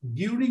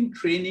 during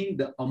training,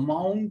 the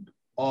amount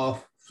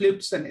of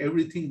flips and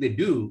everything they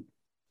do,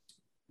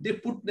 they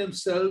put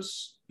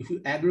themselves, if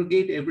you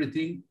aggregate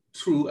everything,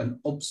 through an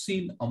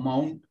obscene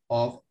amount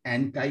of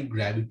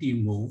anti-gravity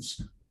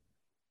moves,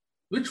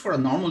 which for a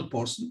normal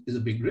person is a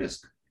big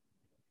risk.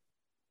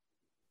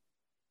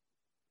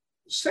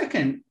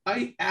 Second,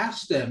 I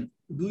asked them,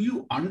 do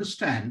you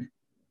understand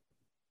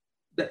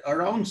that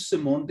around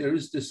Simone, there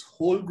is this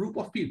whole group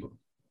of people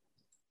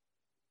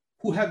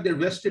who have their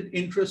vested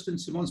interest in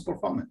Simone's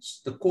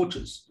performance, the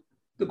coaches.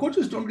 The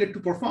coaches don't get to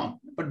perform,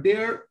 but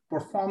their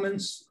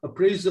performance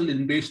appraisal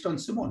is based on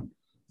Simone.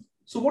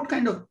 So what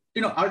kind of,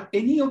 are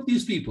any of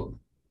these people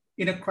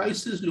in a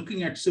crisis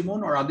looking at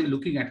Simone, or are they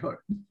looking at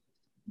her?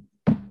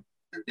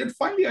 And then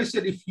finally, I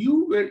said, if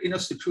you were in a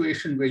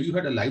situation where you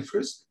had a life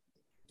risk,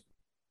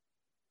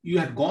 you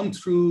had gone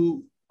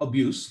through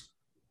abuse,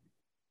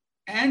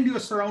 and you're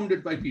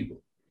surrounded by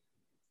people,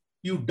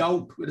 you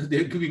doubt whether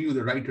they're giving you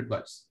the right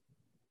advice,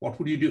 what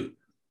would you do?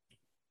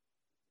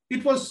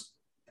 It was,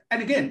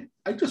 and again,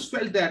 I just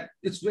felt that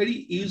it's very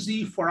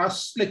easy for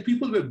us, like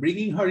people were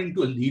bringing her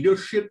into a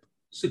leadership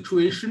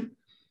situation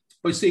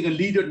by saying a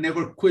leader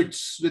never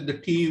quits with the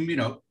team.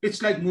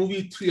 It's like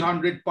movie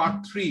 300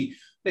 part 3,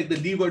 like the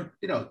leader,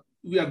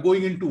 we are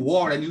going into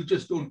war and you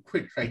just don't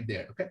quit right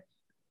there, okay?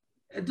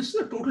 And this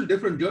is a total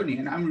different journey,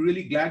 and I'm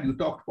really glad you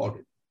talked about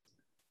it.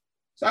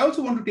 So I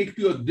also want to take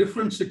you to a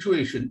different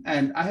situation,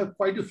 and I have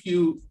quite a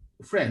few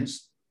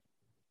friends.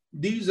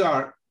 These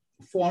are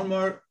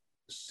former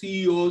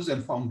CEOs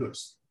and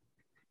founders.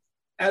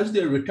 As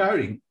they're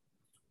retiring,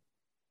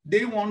 they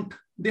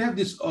have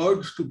this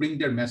urge to bring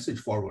their message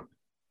forward.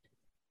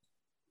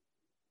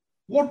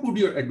 What would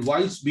your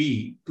advice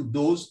be to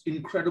those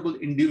incredible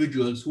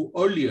individuals who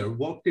earlier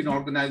worked in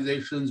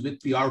organizations with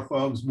PR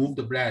firms, moved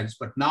the brands,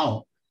 but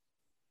now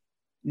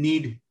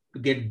need to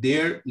get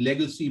their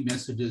legacy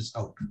messages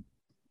out?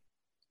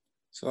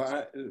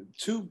 So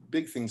two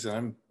big things that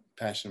I'm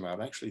passionate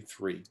about, actually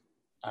three.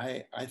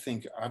 I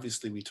think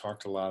obviously we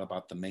talked a lot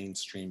about the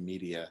mainstream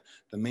media.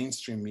 The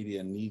mainstream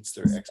media needs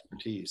their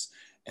expertise.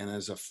 And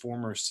as a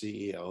former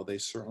CEO, they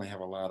certainly have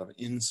a lot of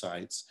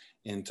insights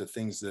into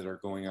things that are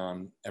going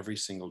on every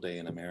single day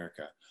in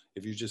America.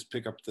 If you just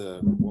pick up the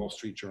Wall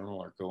Street Journal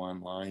or go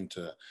online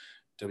to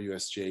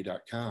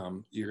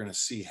WSJ.com, you're going to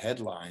see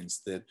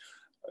headlines that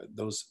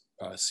those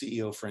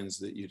CEO friends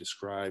that you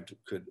described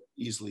could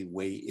easily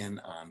weigh in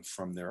on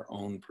from their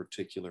own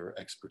particular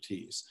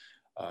expertise.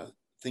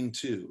 Thing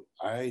two,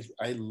 I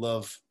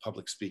love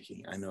public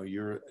speaking. I know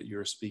you're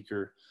a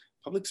speaker.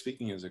 Public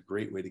speaking is a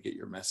great way to get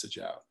your message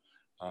out.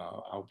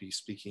 I'll be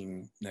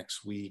speaking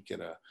next week at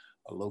a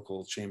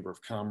local chamber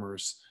of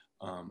commerce.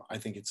 I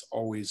think it's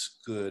always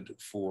good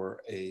for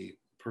a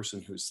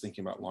person who's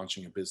thinking about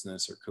launching a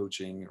business or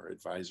coaching or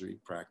advisory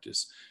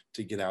practice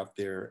to get out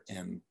there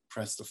and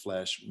press the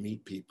flesh,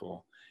 meet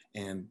people,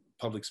 and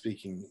public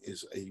speaking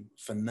is a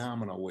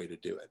phenomenal way to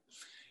do it.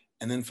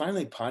 And then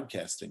finally,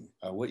 podcasting,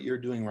 what you're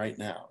doing right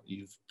now.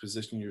 You've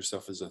positioned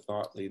yourself as a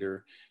thought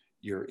leader.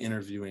 You're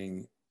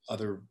interviewing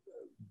other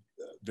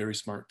very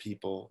smart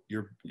people.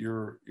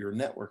 Your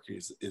network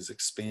is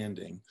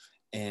expanding,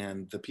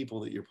 and the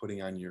people that you're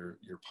putting on your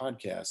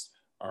podcast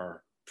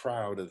are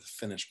proud of the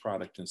finished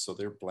product, and so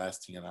they're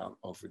blasting it out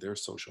over their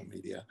social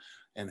media.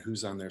 And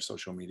who's on their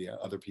social media?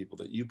 Other people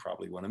that you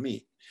probably want to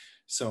meet.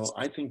 So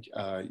I think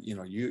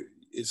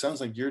it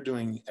sounds like you're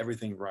doing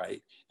everything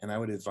right, and I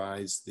would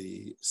advise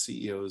the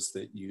CEOs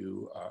that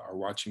you are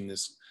watching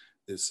this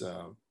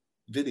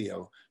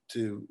video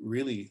to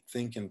really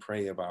think and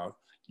pray about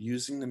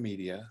using the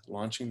media,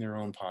 launching their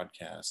own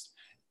podcast,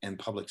 and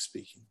public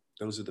speaking.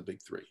 Those are the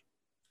big three.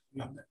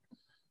 Love that.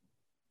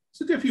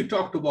 So Jeff, you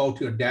talked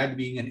about your dad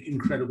being an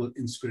incredible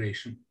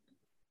inspiration.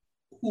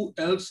 Who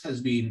else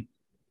has been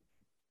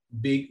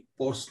big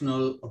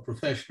personal or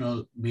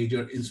professional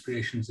major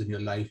inspirations in your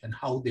life, and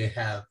how they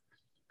have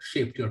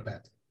shaped your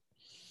path?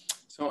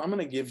 So I'm going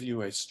to give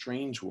you a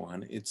strange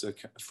one. It's a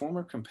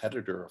former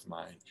competitor of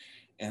mine,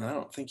 and I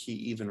don't think he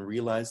even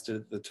realized it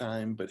at the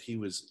time, but he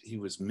was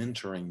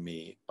mentoring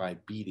me by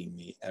beating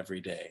me every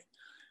day.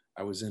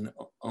 I was in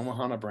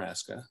Omaha,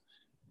 Nebraska,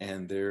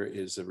 and there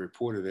is a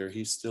reporter there.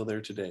 He's still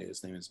there today.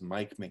 His name is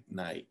Mike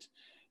McKnight.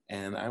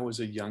 And I was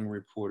a young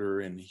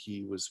reporter, and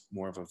he was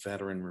more of a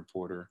veteran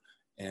reporter.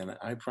 And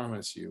I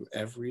promise you,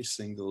 every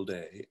single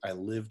day, I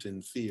lived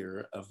in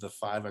fear of the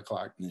 5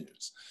 o'clock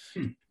news.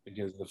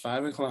 Because the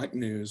 5 o'clock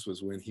news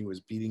was when he was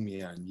beating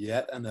me on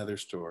yet another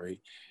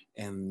story.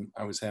 And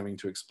I was having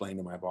to explain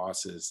to my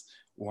bosses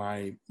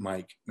why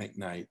Mike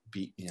McKnight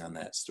beat me on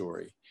that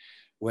story.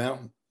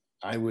 Well,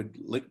 I would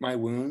lick my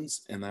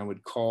wounds, and I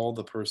would call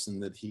the person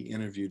that he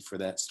interviewed for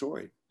that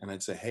story. And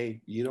I'd say,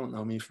 hey, you don't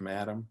know me from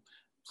Adam.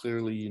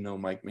 Clearly, you know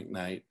Mike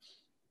McKnight.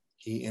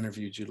 He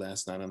interviewed you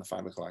last night on the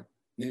 5 o'clock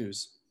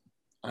news.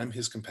 I'm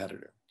his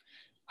competitor.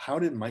 How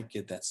did Mike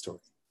get that story?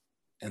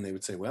 And they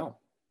would say,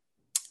 well,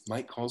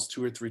 Mike calls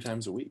 2 or 3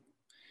 times a week.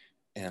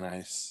 And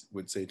I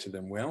would say to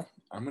them, well,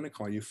 I'm going to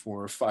call you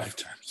 4 or 5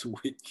 times a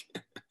week.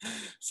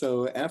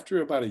 So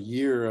after about a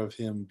year of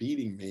him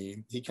beating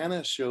me, he kind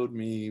of showed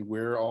me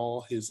where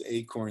all his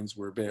acorns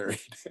were buried,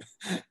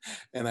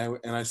 and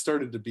I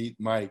started to beat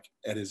Mike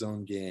at his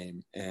own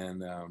game,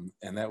 and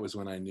that was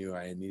when I knew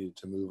I needed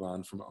to move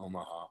on from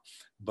Omaha.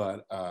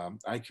 But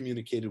I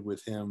communicated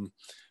with him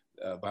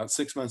about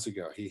 6 months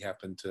ago. He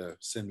happened to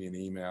send me an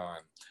email,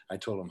 and I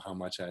told him how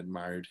much I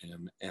admired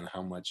him and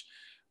how much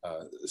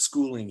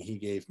schooling he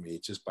gave me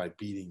just by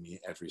beating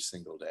me every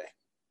single day.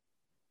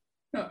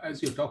 Now,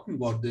 as you're talking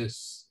about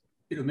this,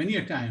 many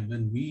a time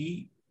when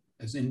we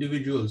as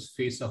individuals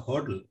face a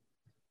hurdle,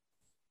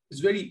 it's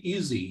very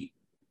easy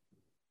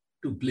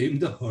to blame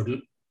the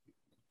hurdle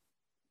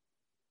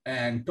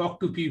and talk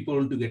to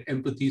people to get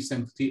empathy,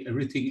 sympathy,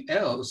 everything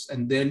else,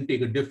 and then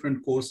take a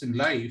different course in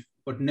life,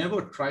 but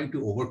never try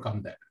to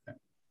overcome that.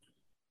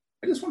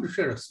 I just want to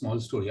share a small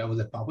story. I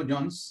was at Papa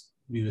John's.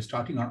 We were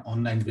starting our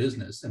online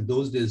business. And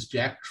those days,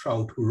 Jack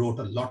Trout, who wrote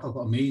a lot of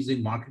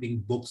amazing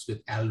marketing books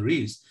with Al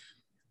Ries,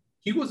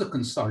 he was a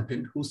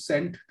consultant who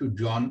sent to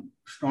John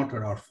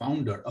Schnotter, our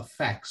founder, a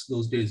fax.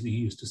 Those days, we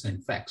used to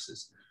send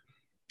faxes.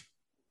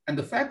 And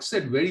the fax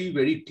said very,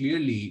 very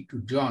clearly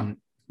to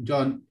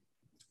John,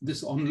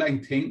 this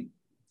online thing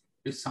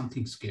is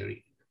something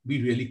scary.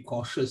 Be really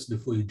cautious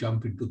before you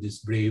jump into this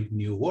brave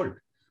new world.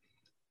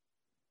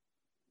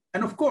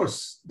 And of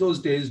course, those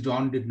days,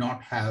 John did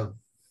not have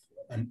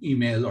an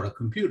email or a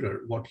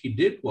computer. What he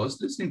did was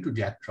listening to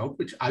Jack Trout,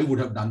 which I would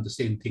have done the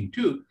same thing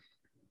too,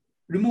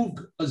 removed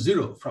a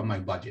zero from my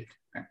budget.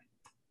 Okay?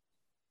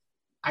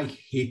 I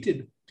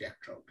hated Jack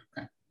Trout.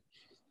 Okay?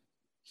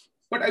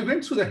 But I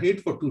went through the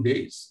hate for 2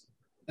 days.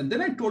 And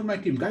then I told my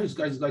team, guys,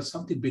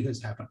 something big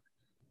has happened.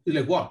 He's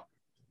like, what?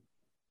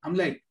 I'm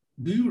like,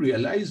 do you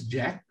realize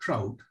Jack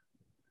Trout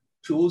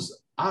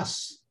chose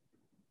us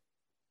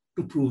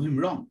to prove him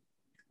wrong?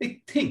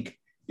 Like, think,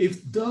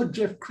 if the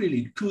Jeff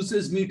Creeley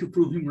chooses me to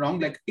prove him wrong,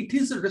 like, it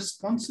is a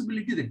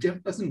responsibility that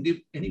Jeff doesn't give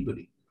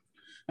anybody.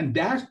 And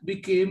that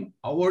became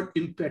our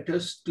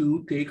impetus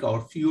to take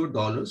our fewer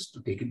dollars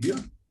to take it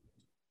beyond.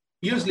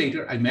 Years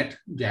later, I met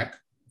Jack.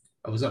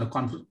 I was on a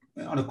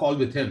call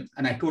with him,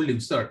 and I told him,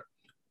 sir,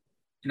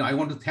 I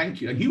want to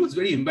thank you. And he was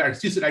very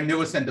embarrassed. He said, I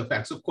never sent the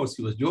fax. Of course,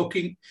 he was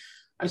joking.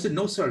 I said,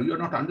 no, sir, you're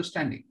not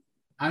understanding.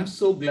 I'm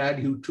so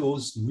glad you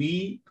chose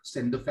me to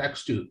send the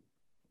fax to,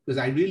 because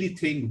I really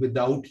think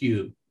without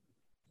you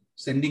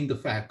sending the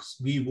fax,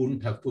 we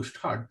wouldn't have pushed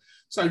hard.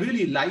 So I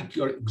really like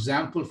your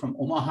example from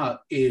Omaha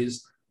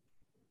is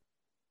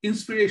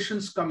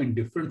inspirations come in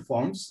different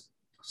forms,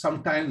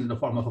 sometimes in the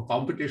form of a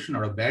competition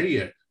or a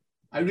barrier.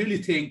 I really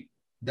think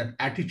that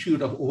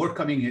attitude of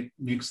overcoming it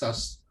makes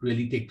us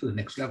really take to the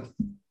next level.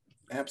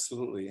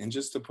 Absolutely. And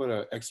just to put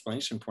an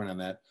explanation point on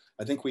that,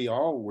 I think we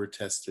all were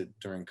tested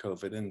during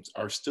COVID and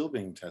are still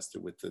being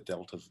tested with the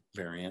Delta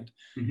variant.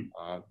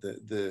 Mm-hmm.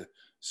 The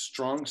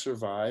strong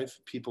survive,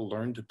 people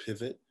learn to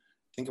pivot.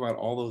 Think about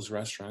all those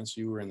restaurants,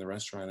 you were in the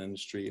restaurant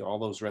industry, all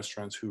those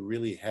restaurants who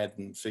really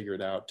hadn't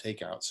figured out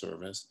takeout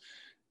service,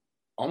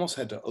 almost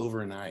had to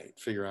overnight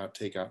figure out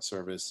takeout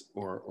service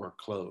or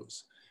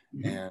close.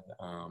 Mm-hmm.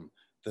 And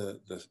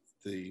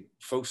the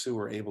folks who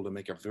were able to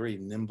make a very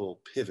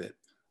nimble pivot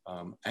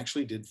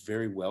actually did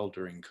very well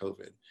during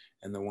COVID.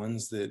 And the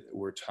ones that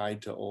were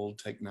tied to old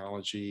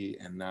technology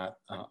and not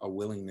a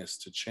willingness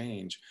to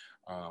change,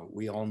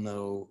 we all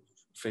know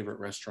favorite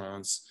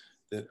restaurants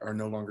that are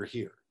no longer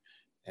here.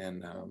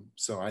 And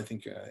so I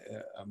think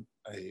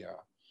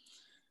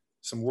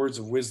some words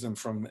of wisdom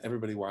from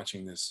everybody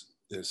watching this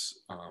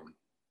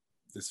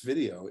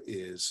video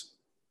is,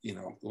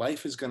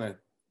 life is going to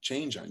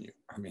change on you.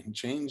 I mean,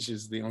 change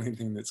is the only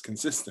thing that's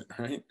consistent,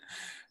 right?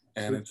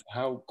 And it's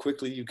how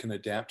quickly you can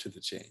adapt to the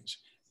change.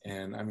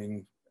 And I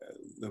mean,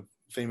 the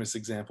famous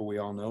example we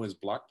all know is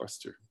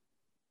Blockbuster.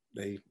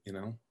 They,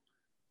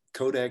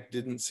 Kodak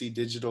didn't see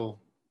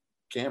digital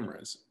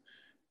cameras,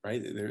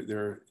 right?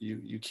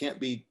 You can't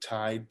be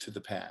tied to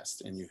the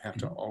past, and you have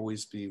to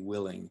always be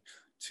willing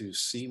to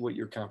see what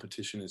your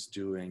competition is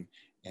doing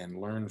and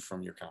learn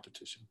from your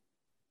competition.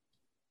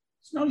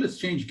 So now let's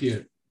change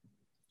gear.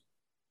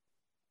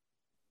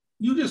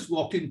 You just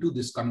walked into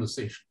this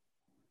conversation.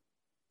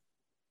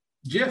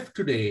 Jeff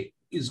today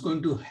is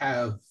going to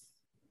have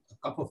a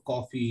cup of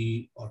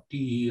coffee or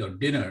tea or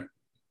dinner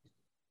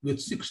with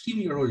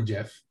 16-year-old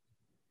Jeff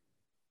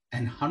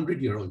and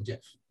 100-year-old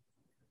Jeff.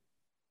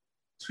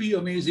 Three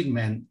amazing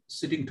men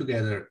sitting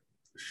together,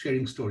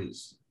 sharing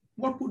stories.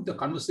 What would the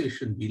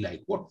conversation be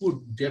like? What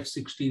would Jeff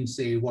 16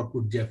 say? What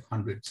would Jeff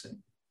 100 say?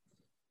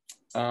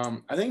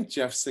 I think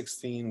Jeff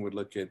 16 would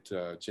look at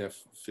Jeff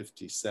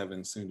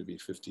 57, soon to be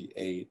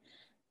 58,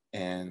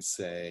 and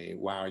say,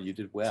 wow, you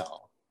did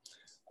well.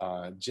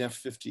 Jeff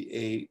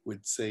 58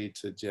 would say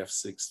to Jeff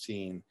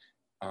 16,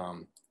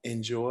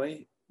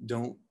 enjoy,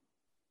 don't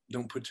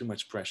put too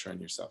much pressure on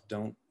yourself.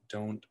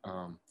 Don't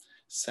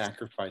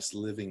sacrifice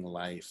living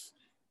life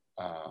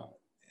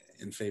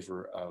in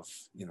favor of,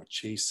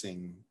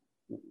 chasing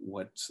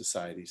what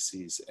society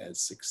sees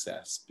as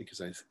success, because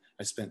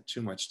I spent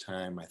too much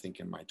time, I think,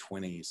 in my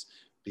 20s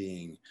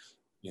being,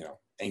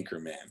 anchor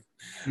man.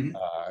 Mhm.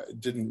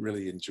 Didn't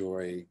really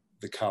enjoy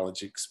the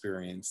college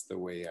experience the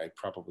way I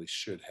probably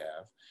should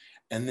have.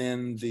 And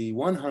then the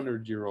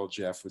 100-year-old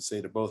Jeff would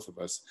say to both of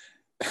us,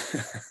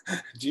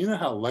 do you know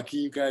how lucky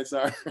you guys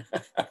are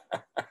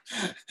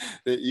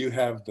that you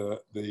have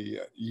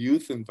the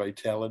youth and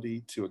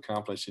vitality to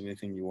accomplish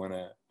anything you want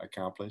to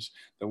accomplish?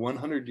 The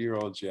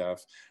 100-year-old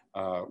Jeff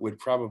would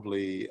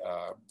probably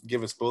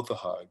give us both a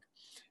hug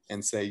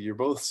and say, you're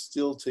both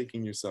still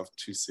taking yourself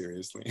too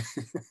seriously.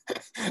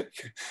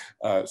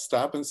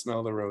 Stop and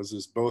smell the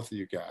roses, both of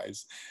you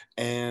guys.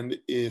 And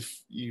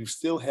if you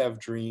still have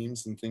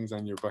dreams and things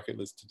on your bucket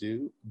list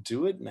to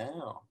do it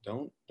now.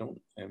 Don't,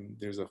 and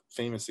there's a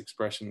famous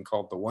expression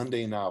called the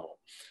one-day novel.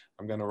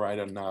 I'm going to write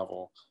a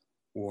novel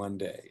one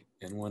day,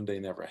 and one day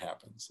never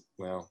happens.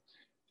 Well,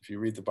 if you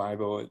read the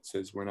Bible, it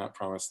says we're not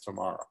promised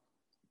tomorrow.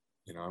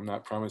 You know, I'm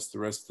not promised the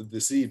rest of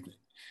this evening.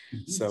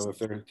 So if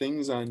there are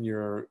things on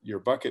your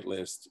bucket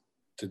list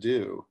to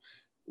do,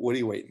 what are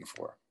you waiting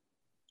for?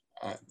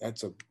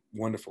 That's a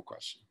wonderful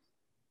question.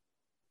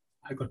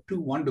 I got two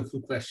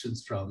wonderful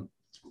questions from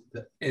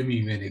the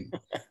Emmy winning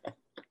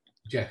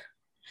Jeff.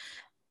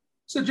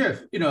 So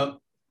Jeff, you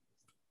know,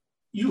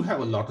 you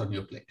have a lot on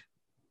your plate.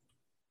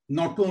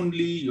 Not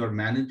only you're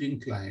managing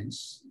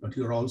clients, but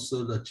you're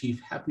also the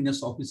chief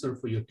happiness officer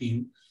for your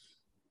team.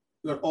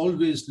 You're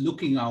always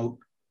looking out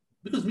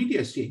because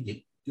media is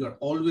changing. You're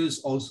always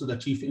also the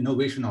chief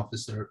innovation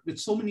officer. With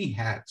so many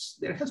hats,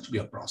 there has to be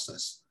a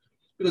process.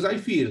 Because I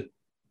feel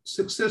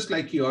success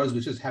like yours,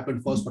 which has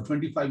happened first for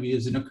 25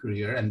 years in a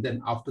career, and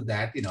then after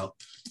that, you know,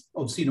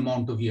 obscene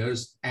amount of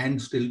years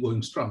and still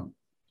going strong.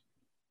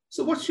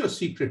 So what's your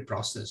secret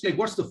process? Like,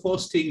 what's the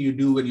first thing you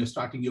do when you're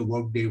starting your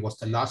workday? What's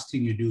the last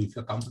thing you do? If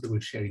you're comfortable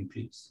sharing,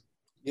 please.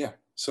 Yeah.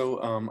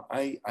 So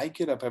I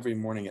get up every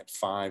morning at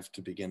 5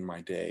 to begin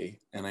my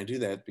day. And I do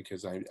that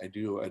because I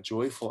do a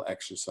joyful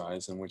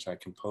exercise in which I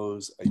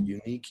compose a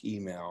unique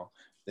email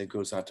that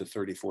goes out to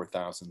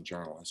 34,000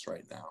 journalists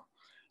right now.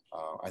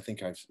 I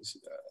think I've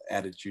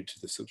added you to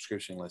the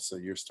subscription list, so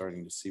you're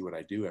starting to see what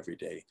I do every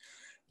day.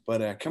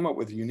 But I come up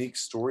with unique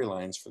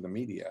storylines for the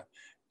media.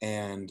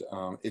 And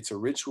it's a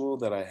ritual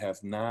that I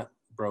have not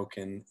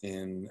broken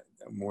in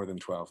more than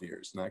 12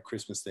 years, not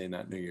Christmas Day,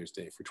 not New Year's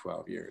Day, for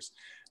 12 years.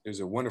 There's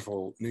a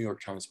wonderful New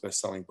York Times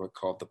bestselling book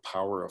called The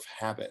Power of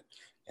Habit.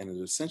 And it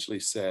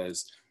essentially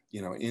says,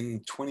 you know,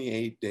 in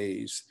 28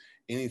 days,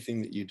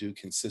 anything that you do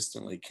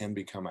consistently can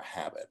become a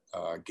habit.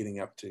 Getting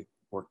up to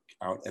work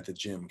out at the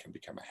gym can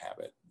become a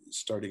habit.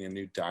 Starting a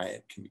new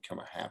diet can become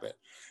a habit.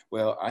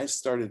 Well, I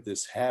started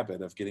this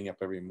habit of getting up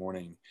every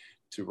morning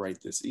to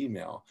write this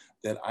email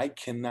that I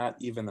cannot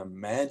even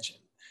imagine.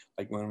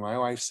 Like when my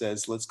wife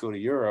says, let's go to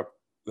Europe,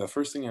 the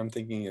first thing I'm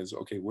thinking is,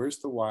 okay, where's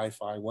the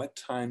Wi-Fi? What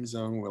time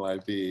zone will I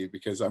be?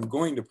 Because I'm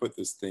going to put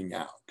this thing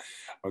out.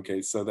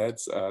 Okay, so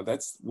that's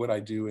what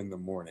I do in the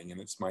morning, and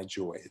it's my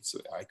joy.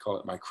 I call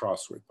it my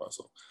crossword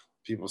puzzle.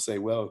 People say,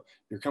 well,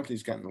 your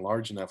company's gotten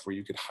large enough where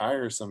you could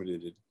hire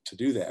somebody to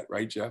do that,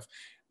 right, Jeff?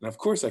 And of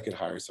course I could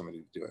hire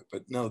somebody to do it,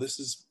 but no, this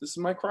is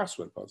my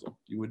crossword puzzle.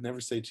 You would never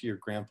say to your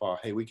grandpa,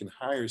 hey, we can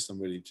hire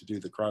somebody to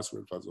do the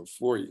crossword puzzle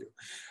for you,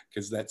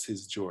 because that's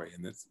his joy,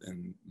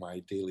 and my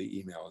daily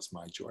email is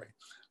my joy.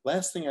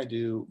 Last thing I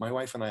do, my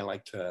wife and I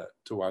like to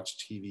watch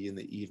TV in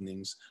the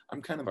evenings.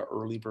 I'm kind of an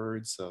early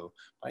bird, so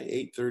by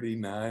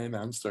 8:39,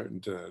 I'm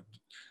starting to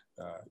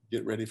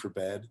get ready for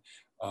bed.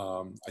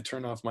 I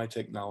turn off my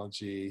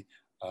technology.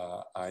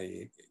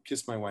 I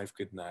kiss my wife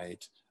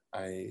goodnight.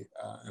 I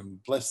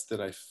am blessed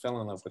that I fell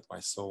in love with my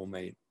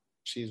soulmate.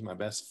 She's my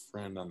best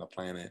friend on the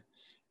planet,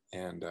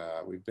 and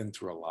we've been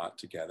through a lot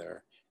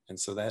together. And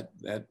so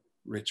that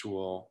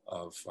ritual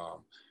of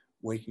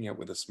waking up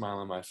with a smile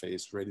on my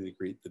face, ready to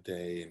greet the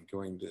day, and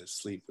going to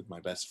sleep with my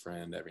best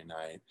friend every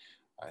night,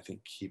 I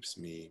think keeps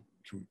me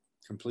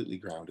completely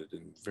grounded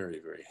and very,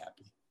 very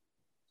happy.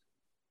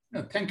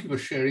 No, thank you for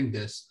sharing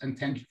this, and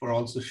thank you for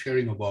also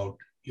sharing about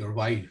your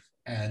wife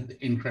and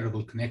the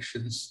incredible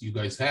connections you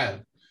guys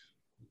have.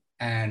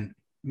 And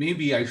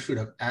maybe I should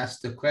have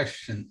asked the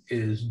question,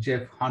 is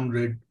Jeff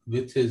 100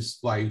 with his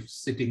wife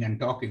sitting and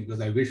talking? Because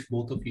I wish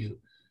both of you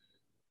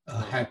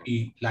a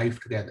happy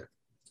life together.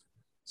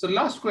 So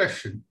last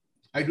question,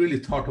 I really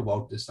thought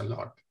about this a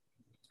lot.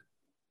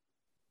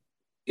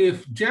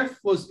 If Jeff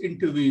was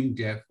interviewing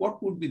Jeff,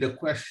 what would be the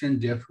question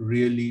Jeff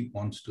really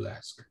wants to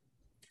ask?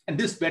 And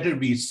this better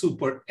be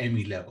super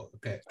Emmy level,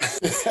 okay?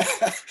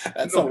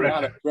 That's no pressure.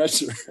 Lot of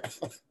pressure.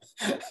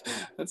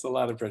 That's a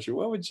lot of pressure.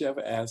 What would Jeff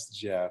ask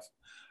Jeff?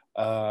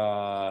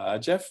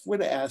 Jeff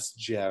would ask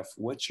Jeff,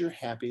 what's your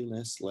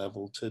happiness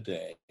level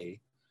today?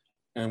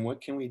 And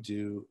what can we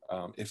do?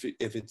 If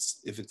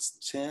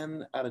it's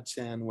 10 out of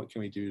 10, what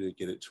can we do to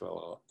get it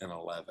to an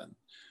 11?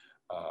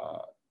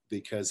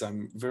 Because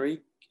I'm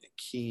very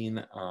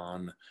keen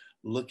on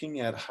looking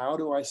at how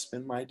do I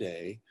spend my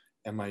day?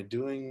 Am I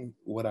doing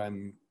what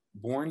I'm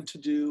born to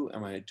do?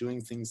 Am I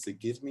doing things that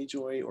give me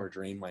joy or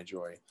drain my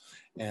joy?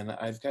 And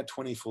I've got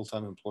 20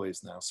 full-time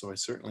employees now, so I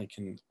certainly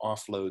can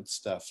offload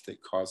stuff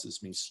that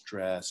causes me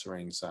stress or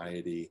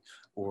anxiety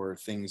or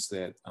things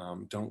that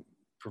don't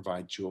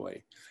provide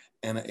joy.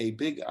 And a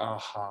big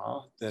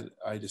aha that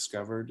I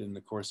discovered in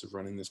the course of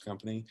running this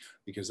company,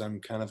 because I'm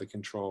kind of a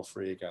control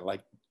freak, I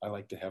like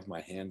to have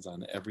my hands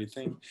on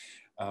everything.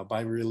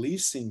 By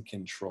releasing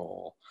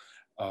control,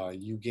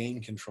 you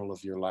gain control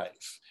of your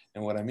life.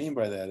 And what I mean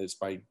by that is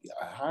by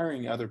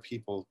hiring other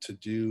people to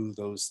do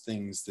those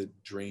things that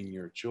drain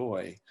your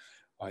joy,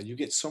 you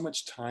get so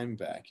much time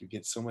back, you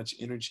get so much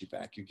energy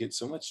back, you get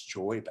so much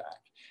joy back.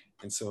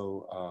 And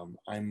so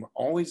I'm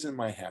always in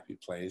my happy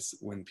place.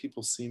 When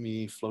people see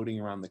me floating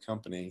around the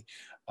company,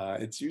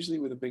 it's usually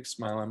with a big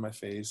smile on my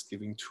face,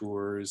 giving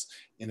tours,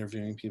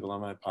 interviewing people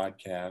on my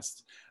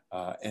podcast,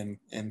 and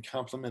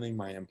complimenting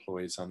my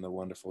employees on the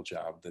wonderful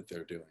job that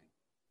they're doing.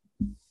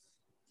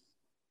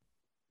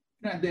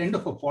 At the end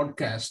of a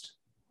podcast,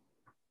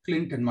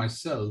 Clint and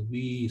myself,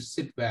 we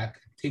sit back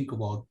and think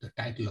about the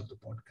title of the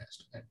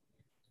podcast.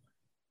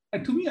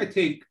 And to me, I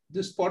think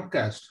this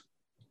podcast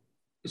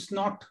is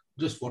not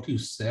just what you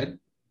said,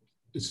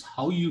 it's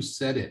how you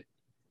said it.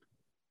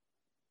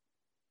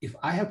 If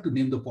I have to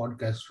name the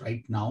podcast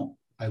right now,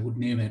 I would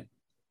name it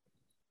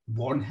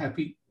Born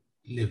Happy,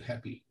 Live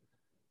Happy.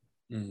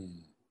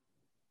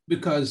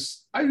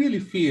 Because I really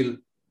feel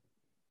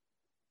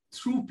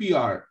through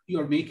PR,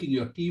 you're making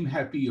your team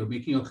happy, you're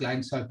making your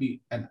clients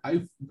happy. And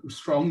I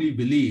strongly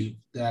believe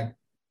that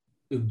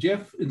if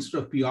Jeff, instead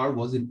of PR,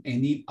 was in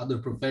any other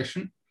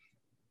profession,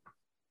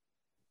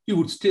 he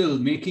would still,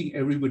 making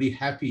everybody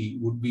happy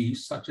would be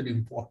such an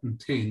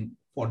important thing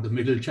for the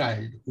middle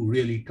child who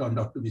really turned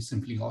out to be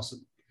simply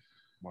awesome.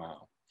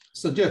 Wow.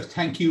 So Jeff,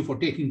 thank you for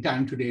taking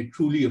time today.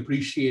 Truly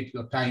appreciate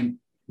your time.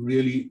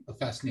 Really a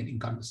fascinating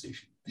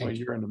conversation. Well,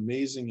 you're an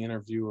amazing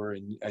interviewer,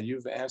 and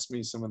you've asked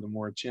me some of the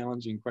more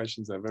challenging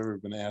questions I've ever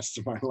been asked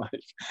in my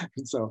life.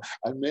 And so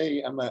I'm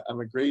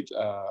a great,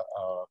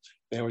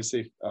 they always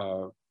say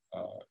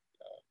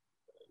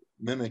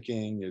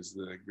mimicking is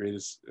the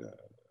greatest,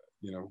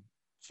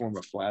 form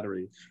of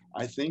flattery.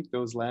 I think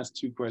those last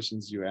two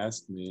questions you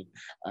asked me,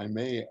 I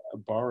may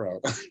borrow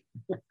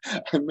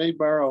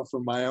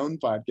from my own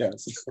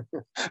podcast.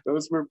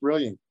 Those were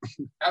brilliant.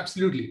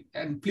 Absolutely.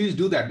 And please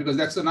do that, because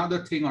that's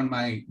another thing on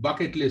my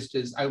bucket list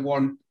is I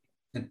want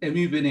an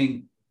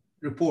Emmy-winning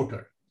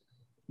reporter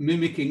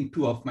mimicking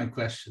two of my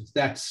questions.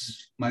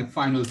 That's my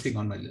final thing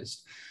on my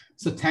list.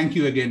 So thank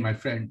you again, my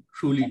friend.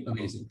 Truly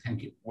amazing.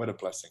 Thank you. What a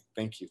blessing.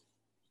 Thank you.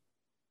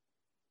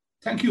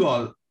 Thank you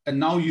all. And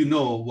now you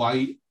know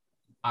why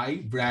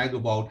I brag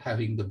about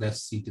having the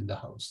best seat in the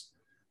house.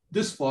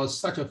 This was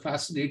such a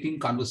fascinating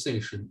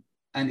conversation.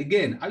 And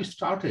again, I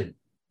started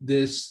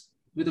this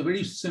with a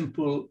very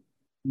simple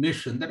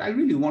mission that I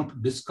really want to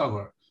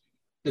discover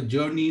the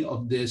journey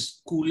of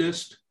this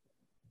coolest,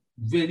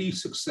 very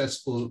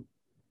successful,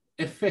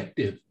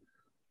 effective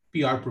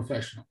PR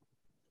professional.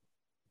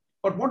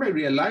 But what I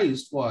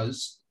realized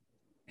was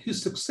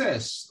his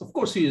success, of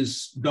course, he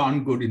is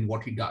darn good in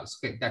what he does.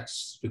 Okay,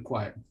 that's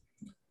required.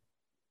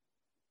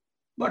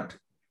 But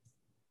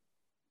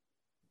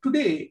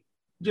today,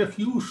 Jeff,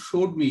 you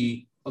showed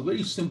me a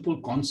very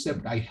simple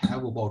concept I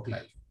have about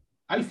life.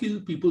 I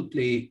feel people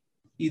play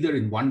either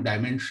in one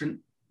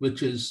dimension,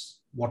 which is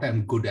what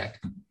I'm good at.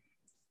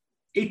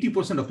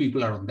 80% of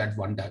people are on that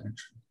one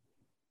dimension.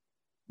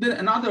 Then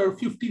another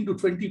 15 to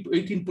 20 to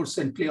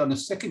 18% play on a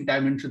second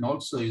dimension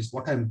also is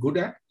what I'm good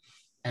at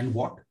and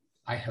what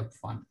I have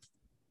fun.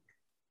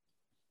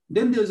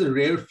 Then there's a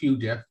rare few,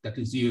 Jeff, that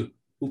is you,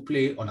 who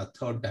play on a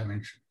third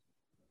dimension,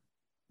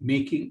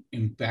 making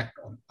impact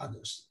on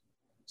others.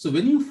 So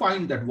when you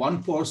find that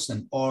one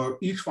person or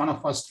each one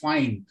of us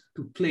find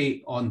to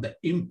play on the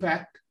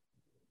impact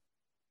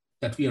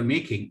that we are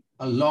making,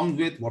 along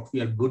with what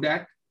we are good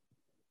at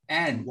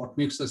and what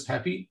makes us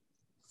happy,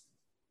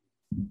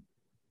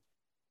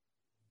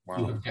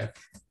 wow.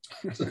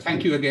 So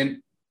thank you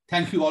again.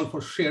 Thank you all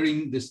for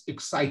sharing this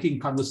exciting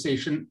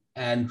conversation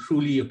and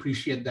truly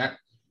appreciate that.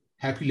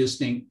 Happy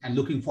listening and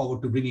looking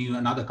forward to bringing you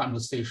another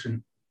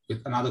conversation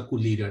with another cool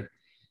leader.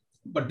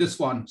 But this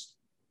one's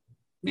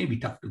maybe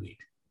tough to beat,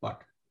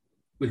 but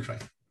we'll try.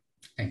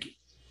 Thank you.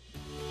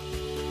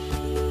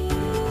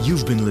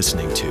 You've been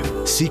listening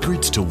to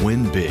Secrets to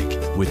Win Big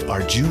with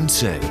Arjun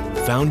Sen,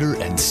 founder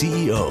and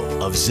CEO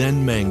of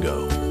Zen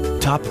Mango,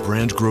 top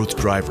brand growth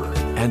driver,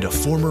 and a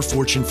former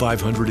Fortune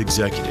 500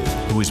 executive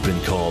who has been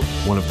called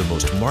one of the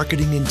most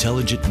marketing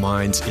intelligent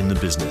minds in the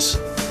business.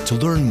 To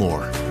learn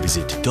more,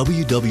 visit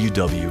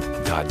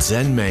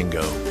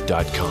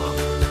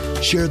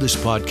www.zenmango.com. Share this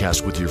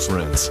podcast with your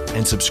friends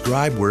and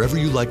subscribe wherever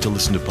you like to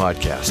listen to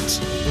podcasts.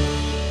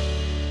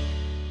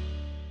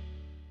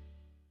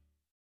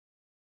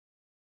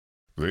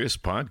 This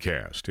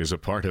podcast is a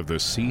part of the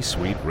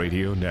C-Suite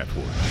Radio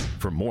Network.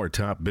 For more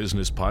top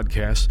business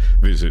podcasts,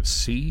 visit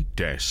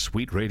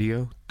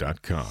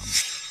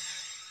c-suiteradio.com.